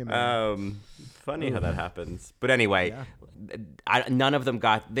 I hear you, Mary. Funny how that happens. But anyway, none of them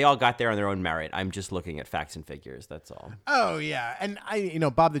they all got there on their own merit. I'm just looking at facts and figures. That's all. Oh, yeah. And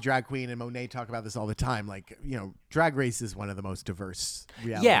Bob the Drag Queen and Monet talk about this all the time. Like, Drag Race is one of the most diverse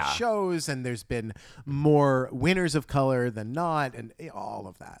reality shows. And there's been more winners of color than not and all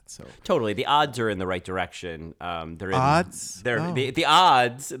of that. So totally. The odds are in the right direction. They're odds? The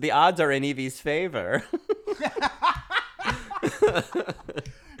odds are in Evie's favor.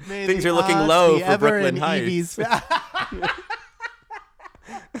 Things are looking low for Brooklyn Heights.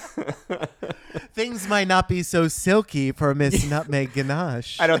 Things might not be so silky for Miss Nutmeg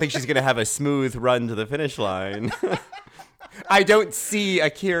Ganache. I don't think she's going to have a smooth run to the finish line. I don't see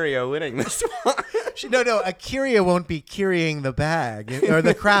Akira winning this one. No, Akira won't be carrying the bag or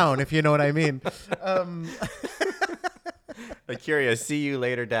the crown, if you know what I mean. Akira, see you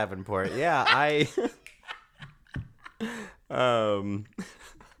later, Davenport. Yeah,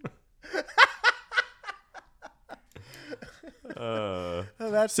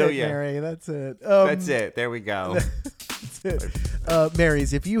 that's it, Mary. That's it. That's it. There we go. That's it.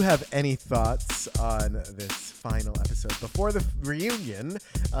 Marys, if you have any thoughts on this final episode before the reunion,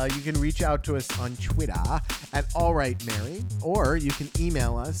 you can reach out to us on Twitter at AllRightMary, or you can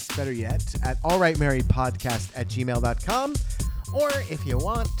email us, better yet, at allrightmarypodcast@gmail.com. Or if you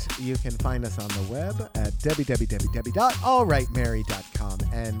want, you can find us on the web at www.allrightmary.com,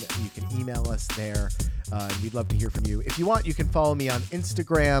 and you can email us there. We'd love to hear from you. If you want, you can follow me on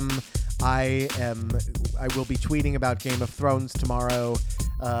Instagram. I will be tweeting about Game of Thrones tomorrow,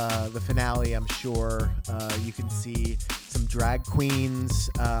 the finale, I'm sure. You can see some drag queens.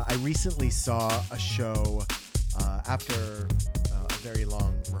 I recently saw a show after a very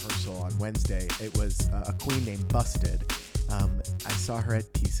long rehearsal on Wednesday. It was a queen named Busted. I saw her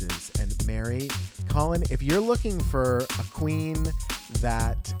at Pieces, and Mary, Colin, if you're looking for a queen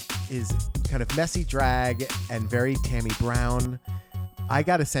that is kind of messy drag and very Tammy Brown, I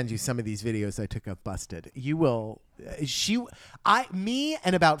got to send you some of these videos I took of Busted. You will, me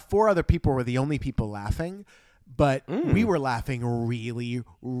and about 4 other people were the only people laughing, but we were laughing really,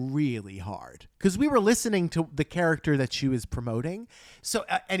 really hard because we were listening to the character that she was promoting. So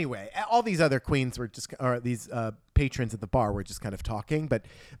anyway, all these other queens were these patrons at the bar were just kind of talking. But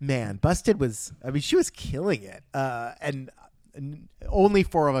man, Busted she was killing it. And only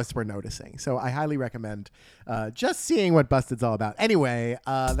 4 of us were noticing. So I highly recommend just seeing what Busted's all about. Anyway,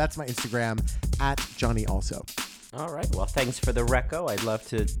 that's my Instagram at Johnny Also. All right. Well, thanks for the reco. I'd love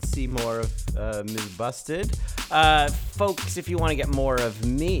to see more of Ms. Busted. Folks, if you want to get more of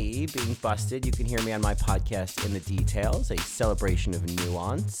me being busted, you can hear me on my podcast In the Details, a celebration of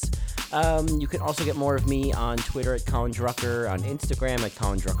nuance. You can also get more of me on Twitter at Colin Drucker, on Instagram at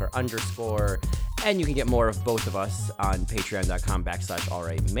Colin Drucker _, and you can get more of both of us on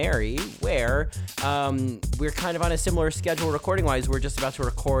patreon.com/allrightmary, where we're kind of on a similar schedule recording-wise. We're just about to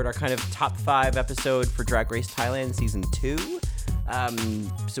record our kind of top 5 episode for Drag Race Thailand Season 2.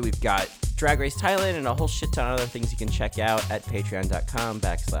 So we've got Drag Race Thailand and a whole shit ton of other things you can check out at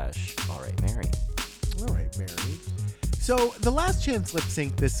patreon.com/allrightmary. All right, Mary. So the Last Chance Lip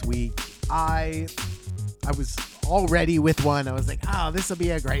Sync this week, I was all ready with one. I was like, oh, this will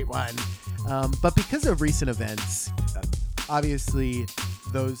be a great one. But because of recent events, obviously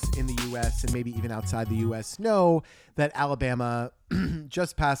those in the U.S. and maybe even outside the U.S. know that Alabama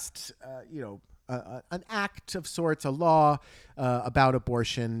just passed, an act of sorts, a law about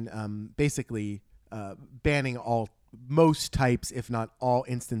abortion, basically banning most types, if not all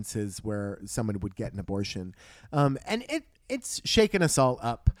instances where someone would get an abortion. And it's shaken us all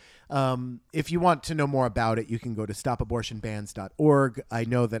up. If you want to know more about it, you can go to stopabortionbans.org. I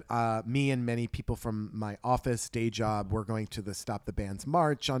know that me and many people from my office, day job, we're going to the Stop the Bans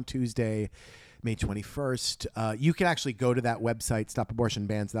March on Tuesday, May 21st. You can actually go to that website,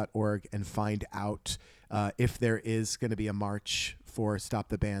 stopabortionbans.org, and find out if there is going to be a march for Stop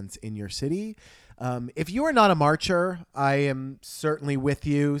the Bans in your city. If you are not a marcher, I am certainly with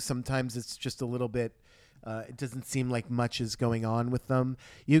you. Sometimes it's just a little bit, it doesn't seem like much is going on with them.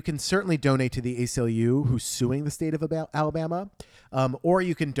 You can certainly donate to the ACLU, who's suing the state of Alabama, or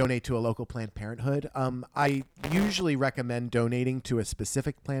you can donate to a local Planned Parenthood. I usually recommend donating to a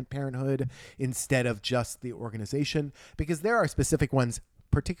specific Planned Parenthood instead of just the organization, because there are specific ones,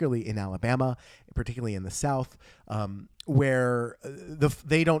 particularly in Alabama, particularly in the South, where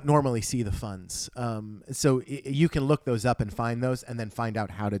they don't normally see the funds. So you can look those up and find those, and then find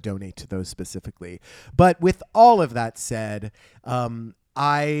out how to donate to those specifically. But with all of that said, some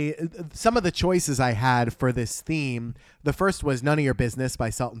of the choices I had for this theme, the first was None of Your Business by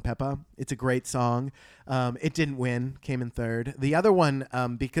Salt and Peppa. It's a great song. It didn't win, came in third. The other one,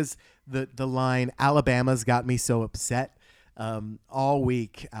 because the line, Alabama's got me so upset, all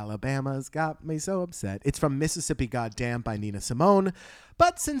week, Alabama's got me so upset. It's from Mississippi Goddamn by Nina Simone.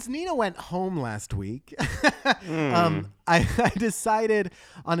 But since Nina went home last week, I decided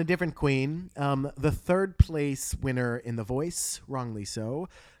on a different queen. The third place winner in The Voice, wrongly so,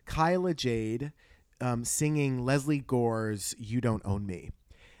 Kyla Jade, singing Leslie Gore's You Don't Own Me.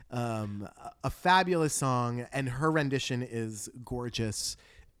 A fabulous song, and her rendition is gorgeous.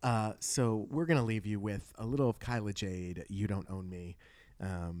 So we're going to leave you with a little of Kyla Jade, You Don't Own Me.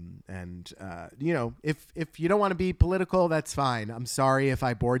 If you don't want to be political, that's fine. I'm sorry if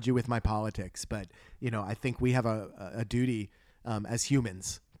I bored you with my politics, but, I think we have a duty as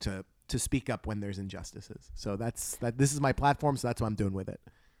humans to speak up when there's injustices. So this is my platform, so that's what I'm doing with it.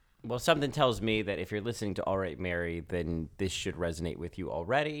 Well, something tells me that if you're listening to All Right, Mary, then this should resonate with you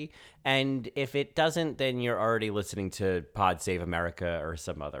already. And if it doesn't, then you're already listening to Pod Save America or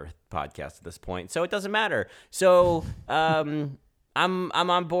some other podcast at this point. So it doesn't matter. So I'm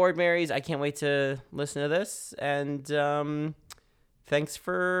on board, Marys. I can't wait to listen to this. And thanks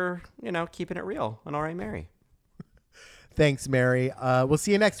for, keeping it real on All Right, Mary. Thanks, Mary. We'll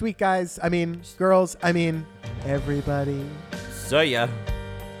see you next week, guys. Girls. Everybody. See ya.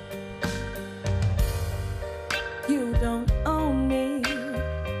 You don't own me.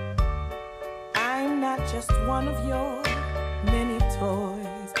 I'm not just one of your many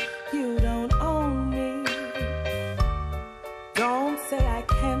toys. You don't own me. Don't say I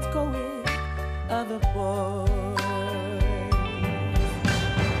can't go with other boys.